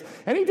witness,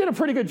 and he did a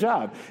pretty good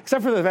job,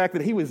 except for the fact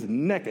that he was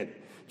naked,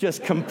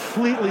 just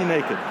completely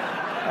naked.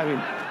 I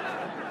mean,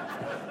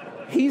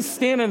 he's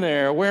standing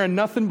there wearing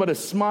nothing but a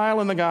smile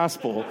in the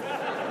gospel,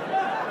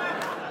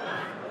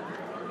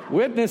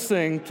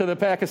 witnessing to the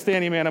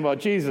Pakistani man about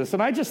Jesus.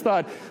 And I just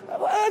thought,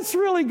 well, that's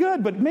really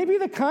good, but maybe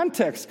the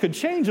context could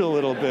change a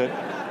little bit.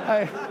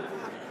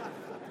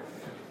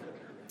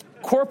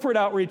 Corporate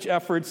outreach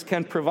efforts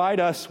can provide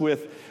us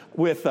with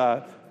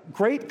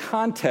great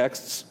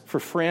contexts for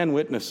Fran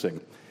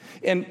witnessing.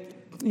 And,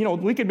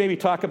 we could maybe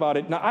talk about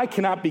it. Now, I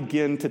cannot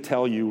begin to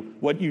tell you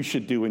what you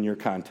should do in your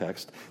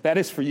context. That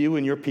is for you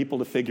and your people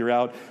to figure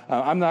out.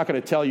 I'm not going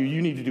to tell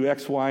you need to do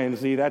X, Y, and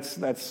Z.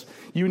 That's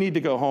you need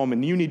to go home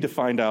and you need to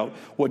find out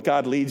what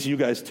God leads you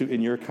guys to in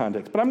your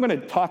context. But I'm going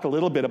to talk a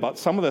little bit about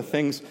some of the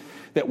things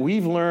that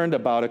we've learned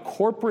about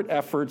corporate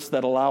efforts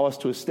that allow us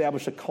to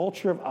establish a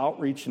culture of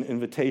outreach and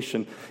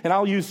invitation. And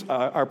I'll use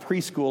our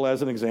preschool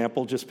as an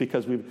example, just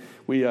because we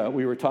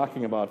were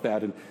talking about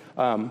that.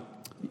 And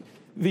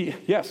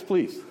yes,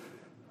 please.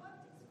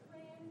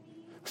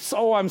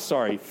 So I'm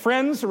sorry.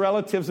 Friends,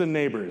 relatives, and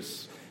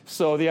neighbors.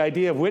 So the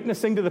idea of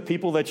witnessing to the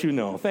people that you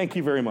know. Thank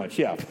you very much.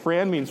 Yeah,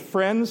 Fran means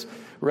friends,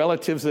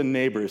 relatives, and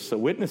neighbors. So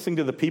witnessing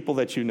to the people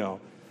that you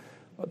know.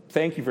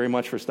 Thank you very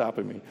much for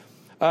stopping me.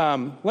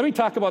 Let me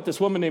talk about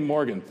this woman named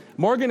Morgan.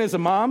 Morgan is a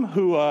mom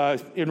who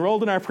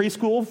enrolled in our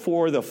preschool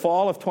for the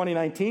fall of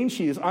 2019.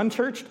 She is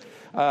unchurched.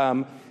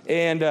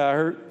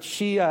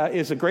 She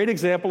is a great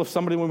example of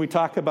somebody when we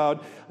talk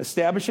about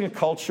establishing a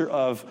culture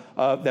of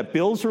that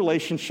builds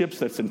relationships,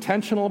 that's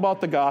intentional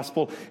about the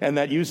gospel, and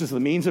that uses the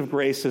means of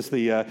grace as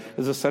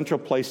a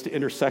central place to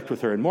intersect with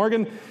her. And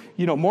Morgan,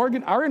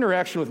 our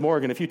interaction with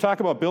Morgan, if you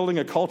talk about building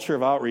a culture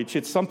of outreach,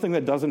 it's something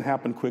that doesn't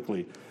happen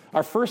quickly.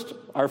 Our first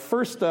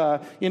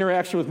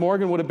interaction with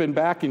Morgan would have been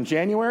back in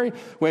January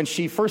when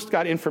she first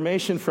got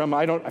information from,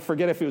 I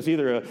forget if it was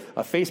either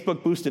a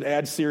Facebook boosted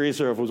ad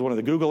series or if it was one of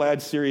the Google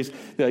ad series,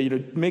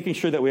 making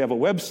sure that we have a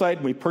website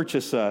and we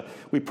purchase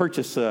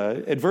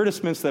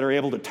advertisements that are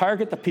able to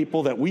target the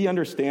people that we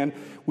understand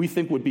we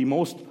think would be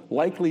most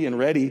likely and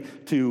ready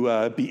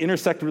to be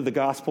intersected with the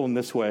gospel in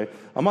this way.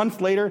 A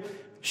month later,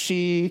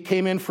 she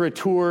came in for a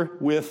tour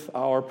with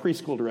our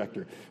preschool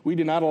director. We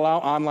do not allow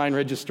online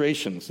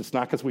registrations. It's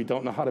not because we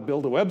don't know how to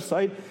build a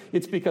website.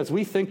 It's because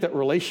we think that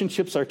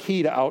relationships are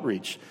key to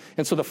outreach.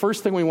 And so the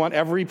first thing we want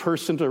every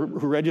person who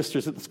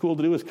registers at the school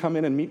to do is come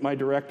in and meet my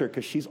director,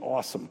 because she's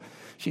awesome.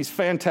 She's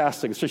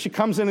fantastic. So she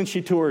comes in and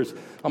she tours.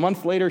 A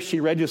month later, she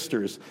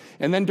registers.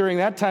 And then during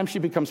that time, she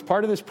becomes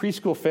part of this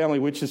preschool family,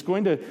 which is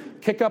going to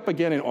kick up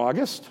again in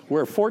August,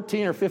 where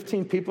 14 or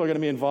 15 people are going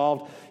to be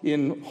involved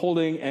in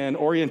holding an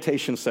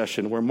orientation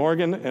session where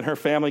Morgan and her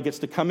family gets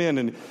to come in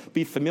and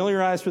be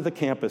familiarized with the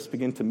campus,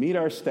 begin to meet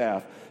our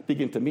staff,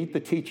 begin to meet the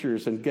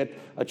teachers, and get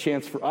a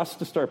chance for us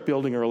to start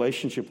building a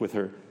relationship with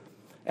her.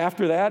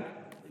 After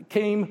that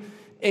came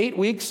 8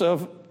 weeks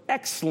of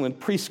excellent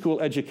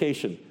preschool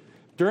education,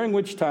 during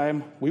which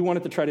time we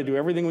wanted to try to do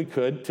everything we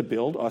could to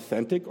build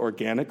authentic,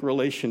 organic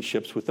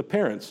relationships with the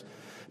parents.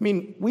 I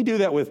mean, we do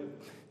that with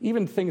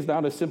even things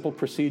down to simple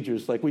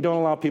procedures, like we don't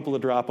allow people to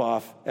drop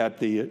off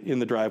in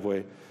the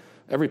driveway.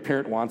 Every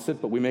parent wants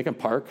it, but we make them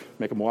park,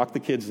 make them walk the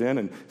kids in,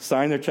 and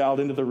sign their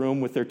child into the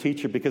room with their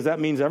teacher, because that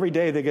means every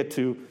day they get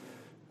to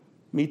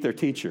meet their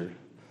teacher.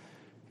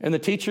 And the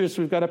teachers,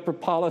 we've got a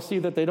policy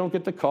that they don't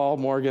get to call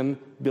Morgan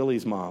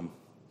Billy's mom.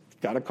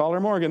 Got to call her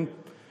Morgan.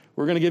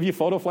 We're going to give you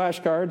photo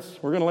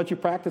flashcards. We're going to let you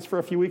practice for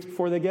a few weeks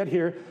before they get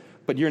here,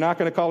 but you're not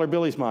going to call her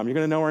Billy's mom. You're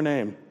going to know her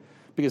name,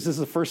 because this is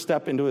the first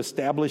step into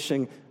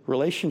establishing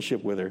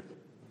relationship with her.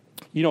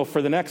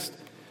 For the next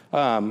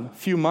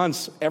few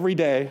months, every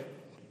day,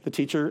 the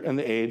teacher and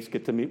the aides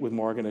get to meet with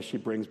Morgan as she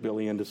brings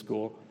Billy into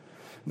school.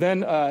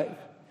 Then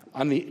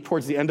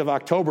towards the end of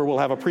October, we'll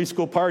have a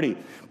preschool party,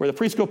 where the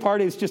preschool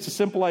party is just a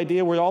simple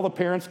idea where all the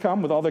parents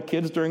come with all their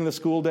kids during the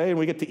school day, and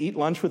we get to eat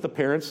lunch with the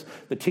parents.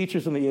 The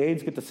teachers and the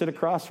aides get to sit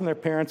across from their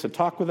parents and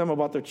talk with them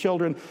about their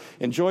children,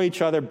 enjoy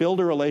each other,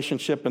 build a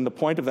relationship, and the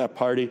point of that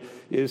party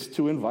is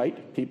to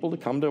invite people to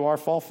come to our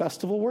fall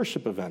festival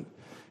worship event.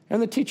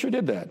 And the teacher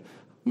did that.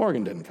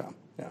 Morgan didn't come.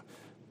 Yeah.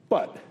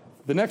 But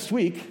the next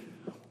week,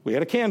 We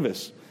had a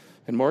canvas,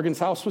 and Morgan's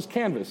house was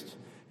canvassed.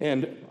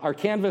 And our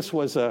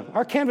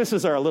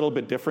canvases are a little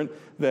bit different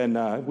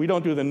than, we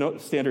don't do the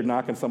standard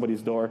knock on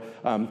somebody's door.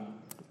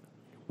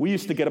 We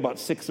used to get about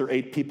 6 or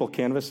 8 people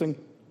canvassing.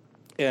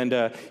 And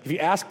if you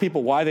ask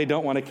people why they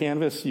don't want to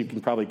canvass, you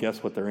can probably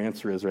guess what their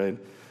answer is, right?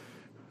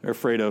 They're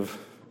afraid of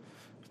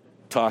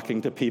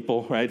talking to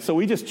people, right? So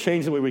we just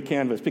changed the way we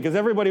canvass. Because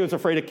everybody was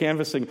afraid of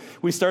canvassing,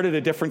 we started a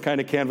different kind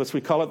of canvas.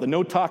 We call it the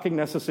no talking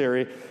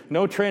necessary,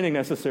 no training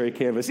necessary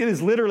canvas. It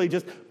is literally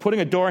just putting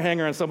a door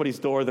hanger on somebody's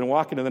door, then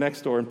walking to the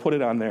next door and put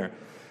it on there.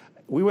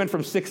 We went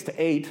from 6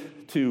 to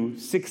 8 to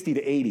 60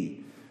 to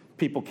 80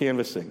 people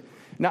canvassing.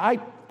 Now,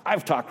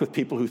 I've talked with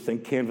people who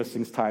think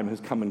canvassing's time has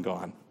come and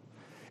gone.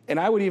 And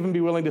I would even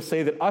be willing to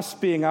say that us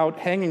being out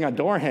hanging a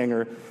door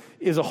hanger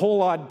is a whole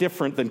lot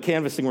different than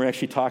canvassing. We're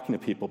actually talking to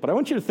people. But I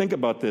want you to think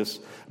about this.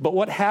 But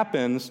what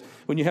happens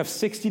when you have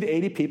 60 to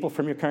 80 people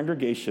from your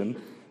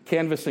congregation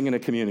canvassing in a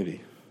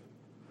community?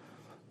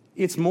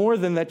 It's more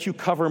than that you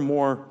cover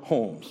more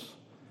homes.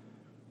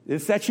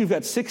 It's that you've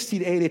got 60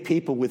 to 80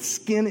 people with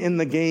skin in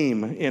the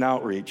game in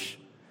outreach.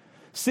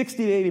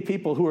 60 to 80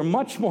 people who are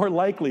much more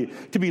likely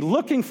to be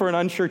looking for an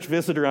unchurched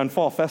visitor on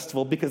Fall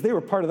Festival because they were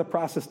part of the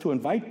process to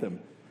invite them.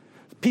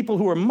 People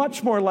who are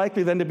much more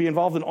likely than to be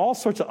involved in all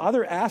sorts of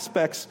other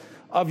aspects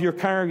of your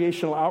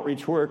congregational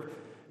outreach work.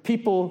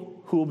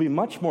 People who will be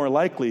much more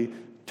likely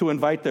to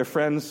invite their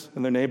friends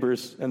and their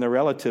neighbors and their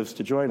relatives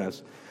to join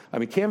us. I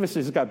mean,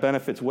 Canvassing has got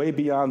benefits way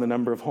beyond the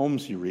number of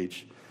homes you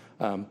reach.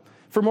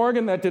 For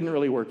Morgan, that didn't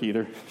really work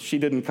either. She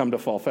didn't come to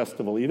Fall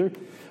Festival either.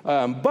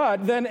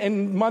 But then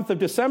in the month of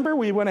December,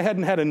 we went ahead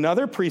and had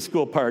another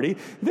preschool party.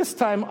 This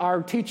time,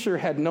 our teacher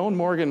had known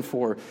Morgan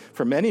for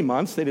many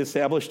months. They'd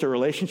established a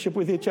relationship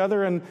with each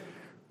other, and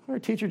our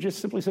teacher just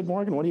simply said,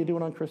 Morgan, what are you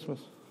doing on Christmas?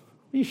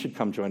 You should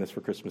come join us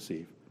for Christmas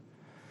Eve.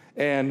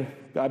 And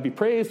God be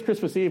praised,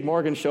 Christmas Eve,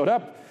 Morgan showed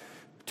up.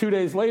 2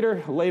 days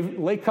later, a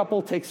lay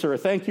couple takes her a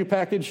thank you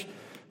package.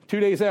 2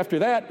 days after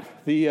that,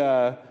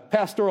 the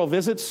pastoral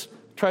visits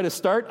try to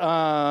start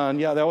on,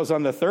 that was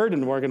on the 3rd,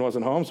 and Morgan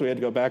wasn't home, so we had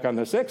to go back on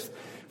the 6th.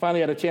 Finally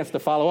had a chance to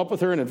follow up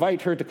with her and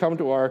invite her to come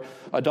to our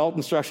adult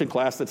instruction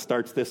class that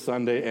starts this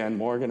Sunday, and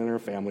Morgan and her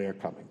family are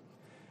coming.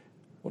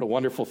 What a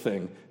wonderful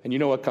thing. And you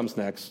know what comes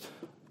next?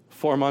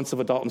 4 months of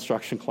adult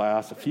instruction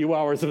class, a few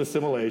hours of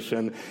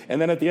assimilation,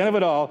 and then at the end of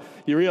it all,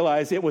 you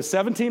realize it was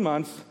 17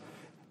 months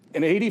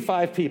and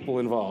 85 people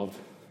involved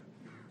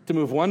to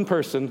move one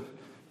person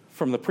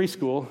from the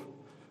preschool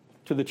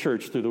to the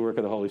church through the work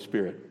of the Holy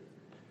Spirit.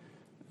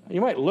 You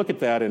might look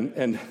at that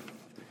and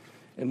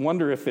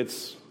wonder if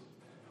it's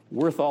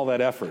worth all that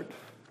effort,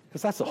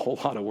 because that's a whole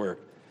lot of work.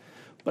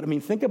 But I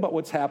mean, think about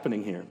what's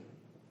happening here.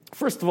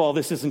 First of all,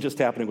 this isn't just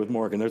happening with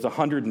Morgan. There's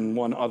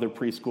 101 other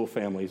preschool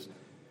families.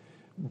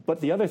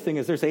 But the other thing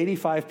is there's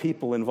 85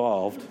 people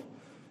involved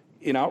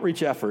in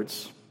outreach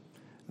efforts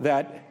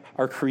that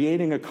are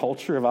creating a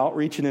culture of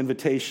outreach and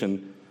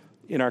invitation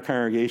in our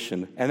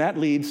congregation. And that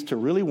leads to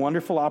really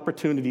wonderful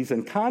opportunities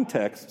and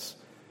contexts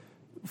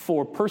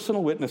for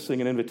personal witnessing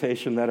and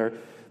invitation that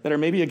are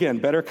maybe, again,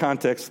 better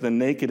contexts than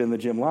naked in the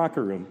gym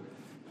locker room.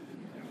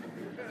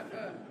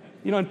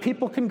 And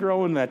people can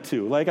grow in that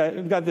too. Like,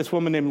 I've got this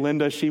woman named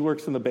Linda. She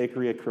works in the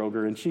bakery at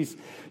Kroger, and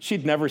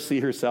she'd never see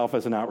herself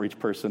as an outreach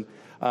person.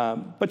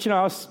 But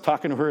I was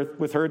talking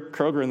with her at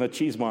Kroger, and the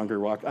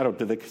cheesemonger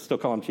do they still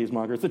call them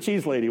cheesemongers? The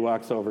cheese lady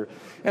walks over.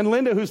 And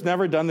Linda, who's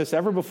never done this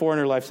ever before in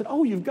her life, said,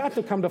 "Oh, you've got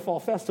to come to Fall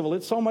Festival.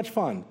 It's so much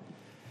fun."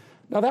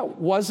 Now, that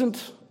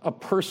wasn't a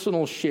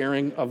personal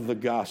sharing of the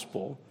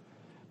gospel,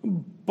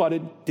 but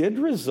it did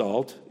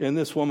result in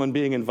this woman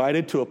being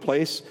invited to a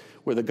place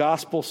where the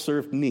gospel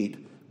served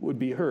neat would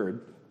be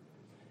heard.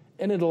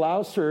 And it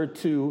allows her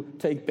to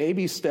take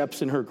baby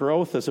steps in her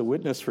growth as a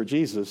witness for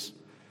Jesus.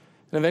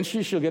 And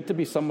eventually she'll get to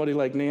be somebody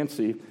like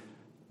Nancy.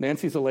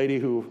 Nancy's a lady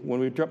who, when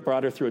we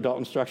brought her through adult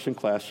instruction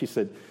class, she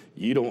said,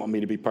 "You don't want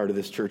me to be part of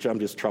this church, I'm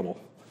just trouble."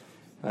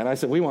 And I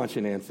said, "We want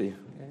you, Nancy."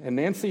 And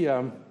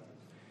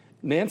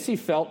Nancy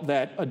felt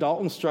that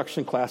adult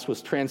instruction class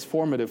was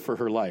transformative for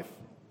her life.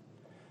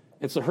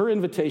 And so her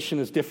invitation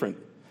is different.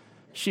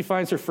 She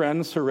finds her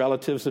friends, her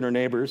relatives, and her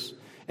neighbors,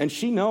 and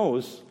she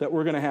knows that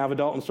we're going to have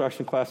adult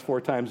instruction class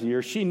 4 times a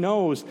year. She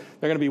knows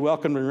they're going to be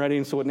welcomed and ready.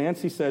 And so what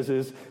Nancy says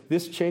is,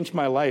 "This changed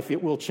my life.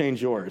 It will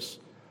change yours."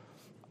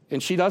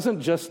 And she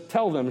doesn't just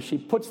tell them. She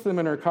puts them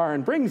in her car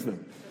and brings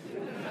them.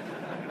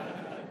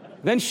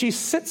 Then she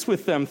sits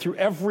with them through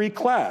every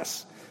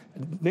class.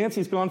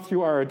 Nancy's gone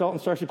through our adult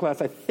instruction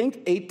class, I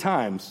think, 8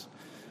 times.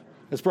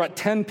 Has brought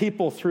 10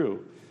 people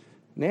through.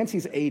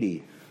 Nancy's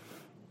 80,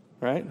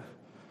 right?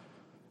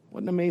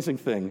 What an amazing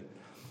thing.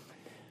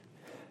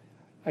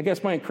 I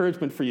guess my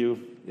encouragement for you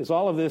is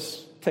all of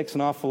this takes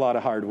an awful lot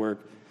of hard work.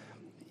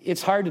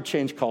 It's hard to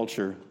change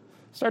culture.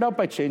 Start out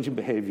by changing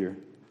behavior.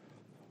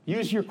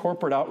 Use your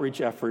corporate outreach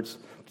efforts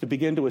to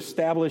begin to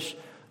establish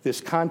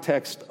this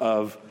context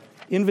of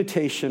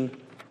invitation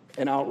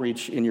and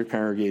outreach in your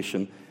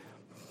congregation.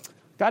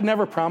 God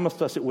never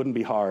promised us it wouldn't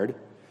be hard,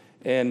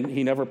 and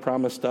he never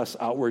promised us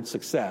outward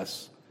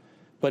success.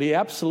 But he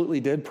absolutely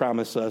did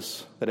promise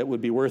us that it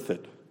would be worth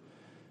it.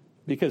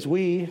 Because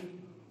we,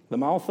 the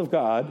mouth of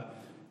God,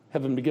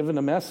 have been given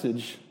a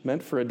message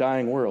meant for a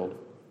dying world.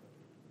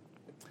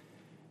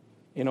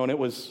 And it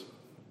was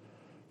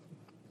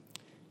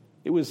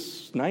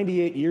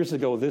 98 years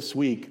ago this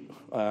week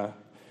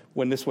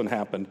when this one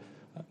happened,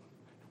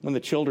 when the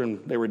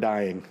children, they were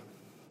dying.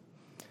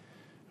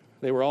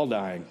 They were all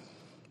dying.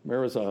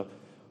 There was a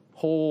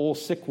whole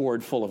sick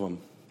ward full of them.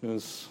 It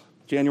was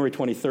January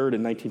 23rd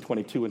in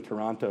 1922 in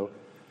Toronto.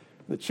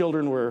 The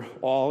children were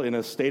all in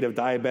a state of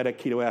diabetic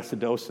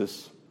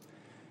ketoacidosis.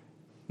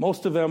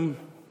 Most of them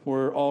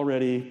were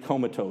already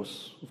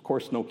comatose. Of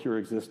course, no cure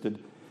existed.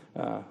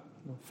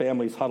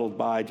 Families huddled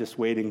by, just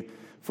waiting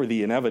for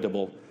the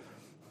inevitable.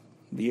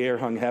 The air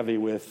hung heavy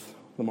with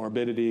the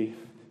morbidity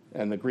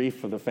and the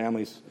grief of the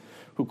families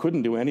who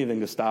couldn't do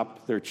anything to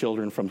stop their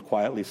children from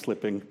quietly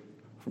slipping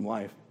from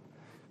life.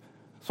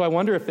 So I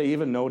wonder if they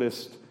even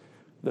noticed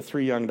the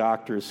 3 young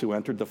doctors who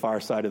entered the far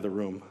side of the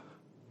room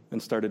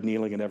and started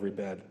kneeling at every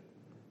bed.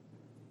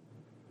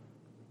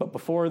 But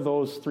before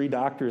those 3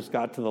 doctors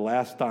got to the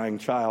last dying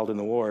child in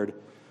the ward,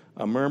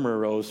 a murmur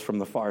rose from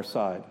the far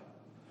side.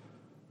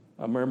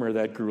 A murmur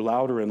that grew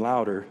louder and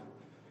louder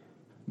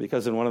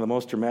because in one of the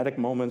most dramatic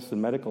moments in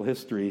medical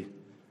history,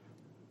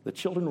 the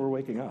children were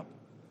waking up,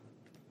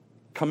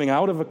 coming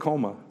out of a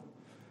coma,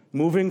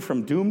 moving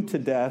from doomed to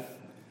death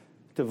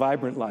to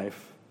vibrant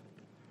life.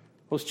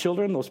 Those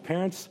children, those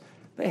parents,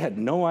 they had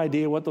no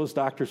idea what those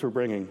doctors were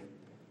bringing,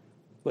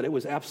 but it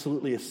was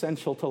absolutely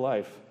essential to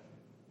life.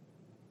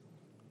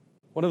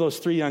 One of those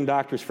 3 young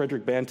doctors,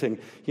 Frederick Banting,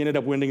 he ended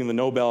up winning the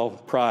Nobel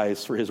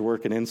Prize for his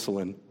work in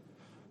insulin.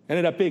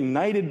 Ended up being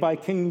knighted by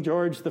King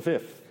George V.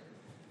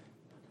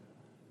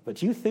 But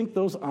do you think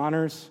those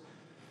honors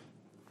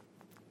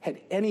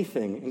had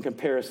anything in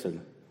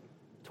comparison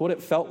to what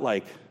it felt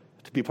like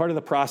to be part of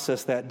the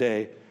process that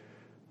day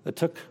that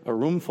took a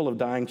room full of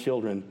dying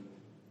children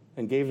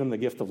and gave them the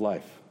gift of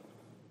life?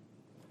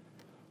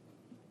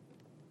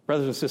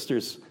 Brothers and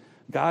sisters,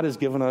 God has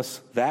given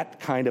us that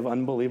kind of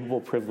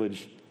unbelievable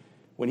privilege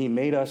when he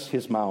made us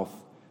his mouth,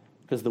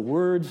 because the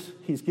words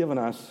he's given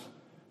us,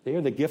 they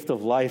are the gift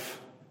of life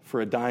for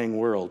a dying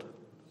world.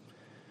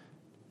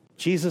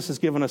 Jesus has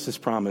given us his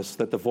promise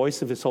that the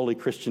voice of his holy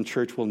Christian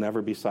church will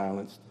never be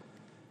silenced.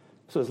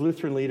 So as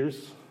Lutheran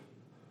leaders,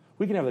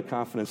 we can have the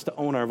confidence to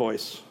own our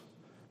voice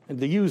and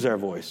to use our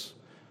voice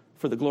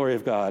for the glory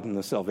of God and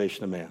the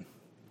salvation of man.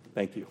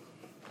 Thank you.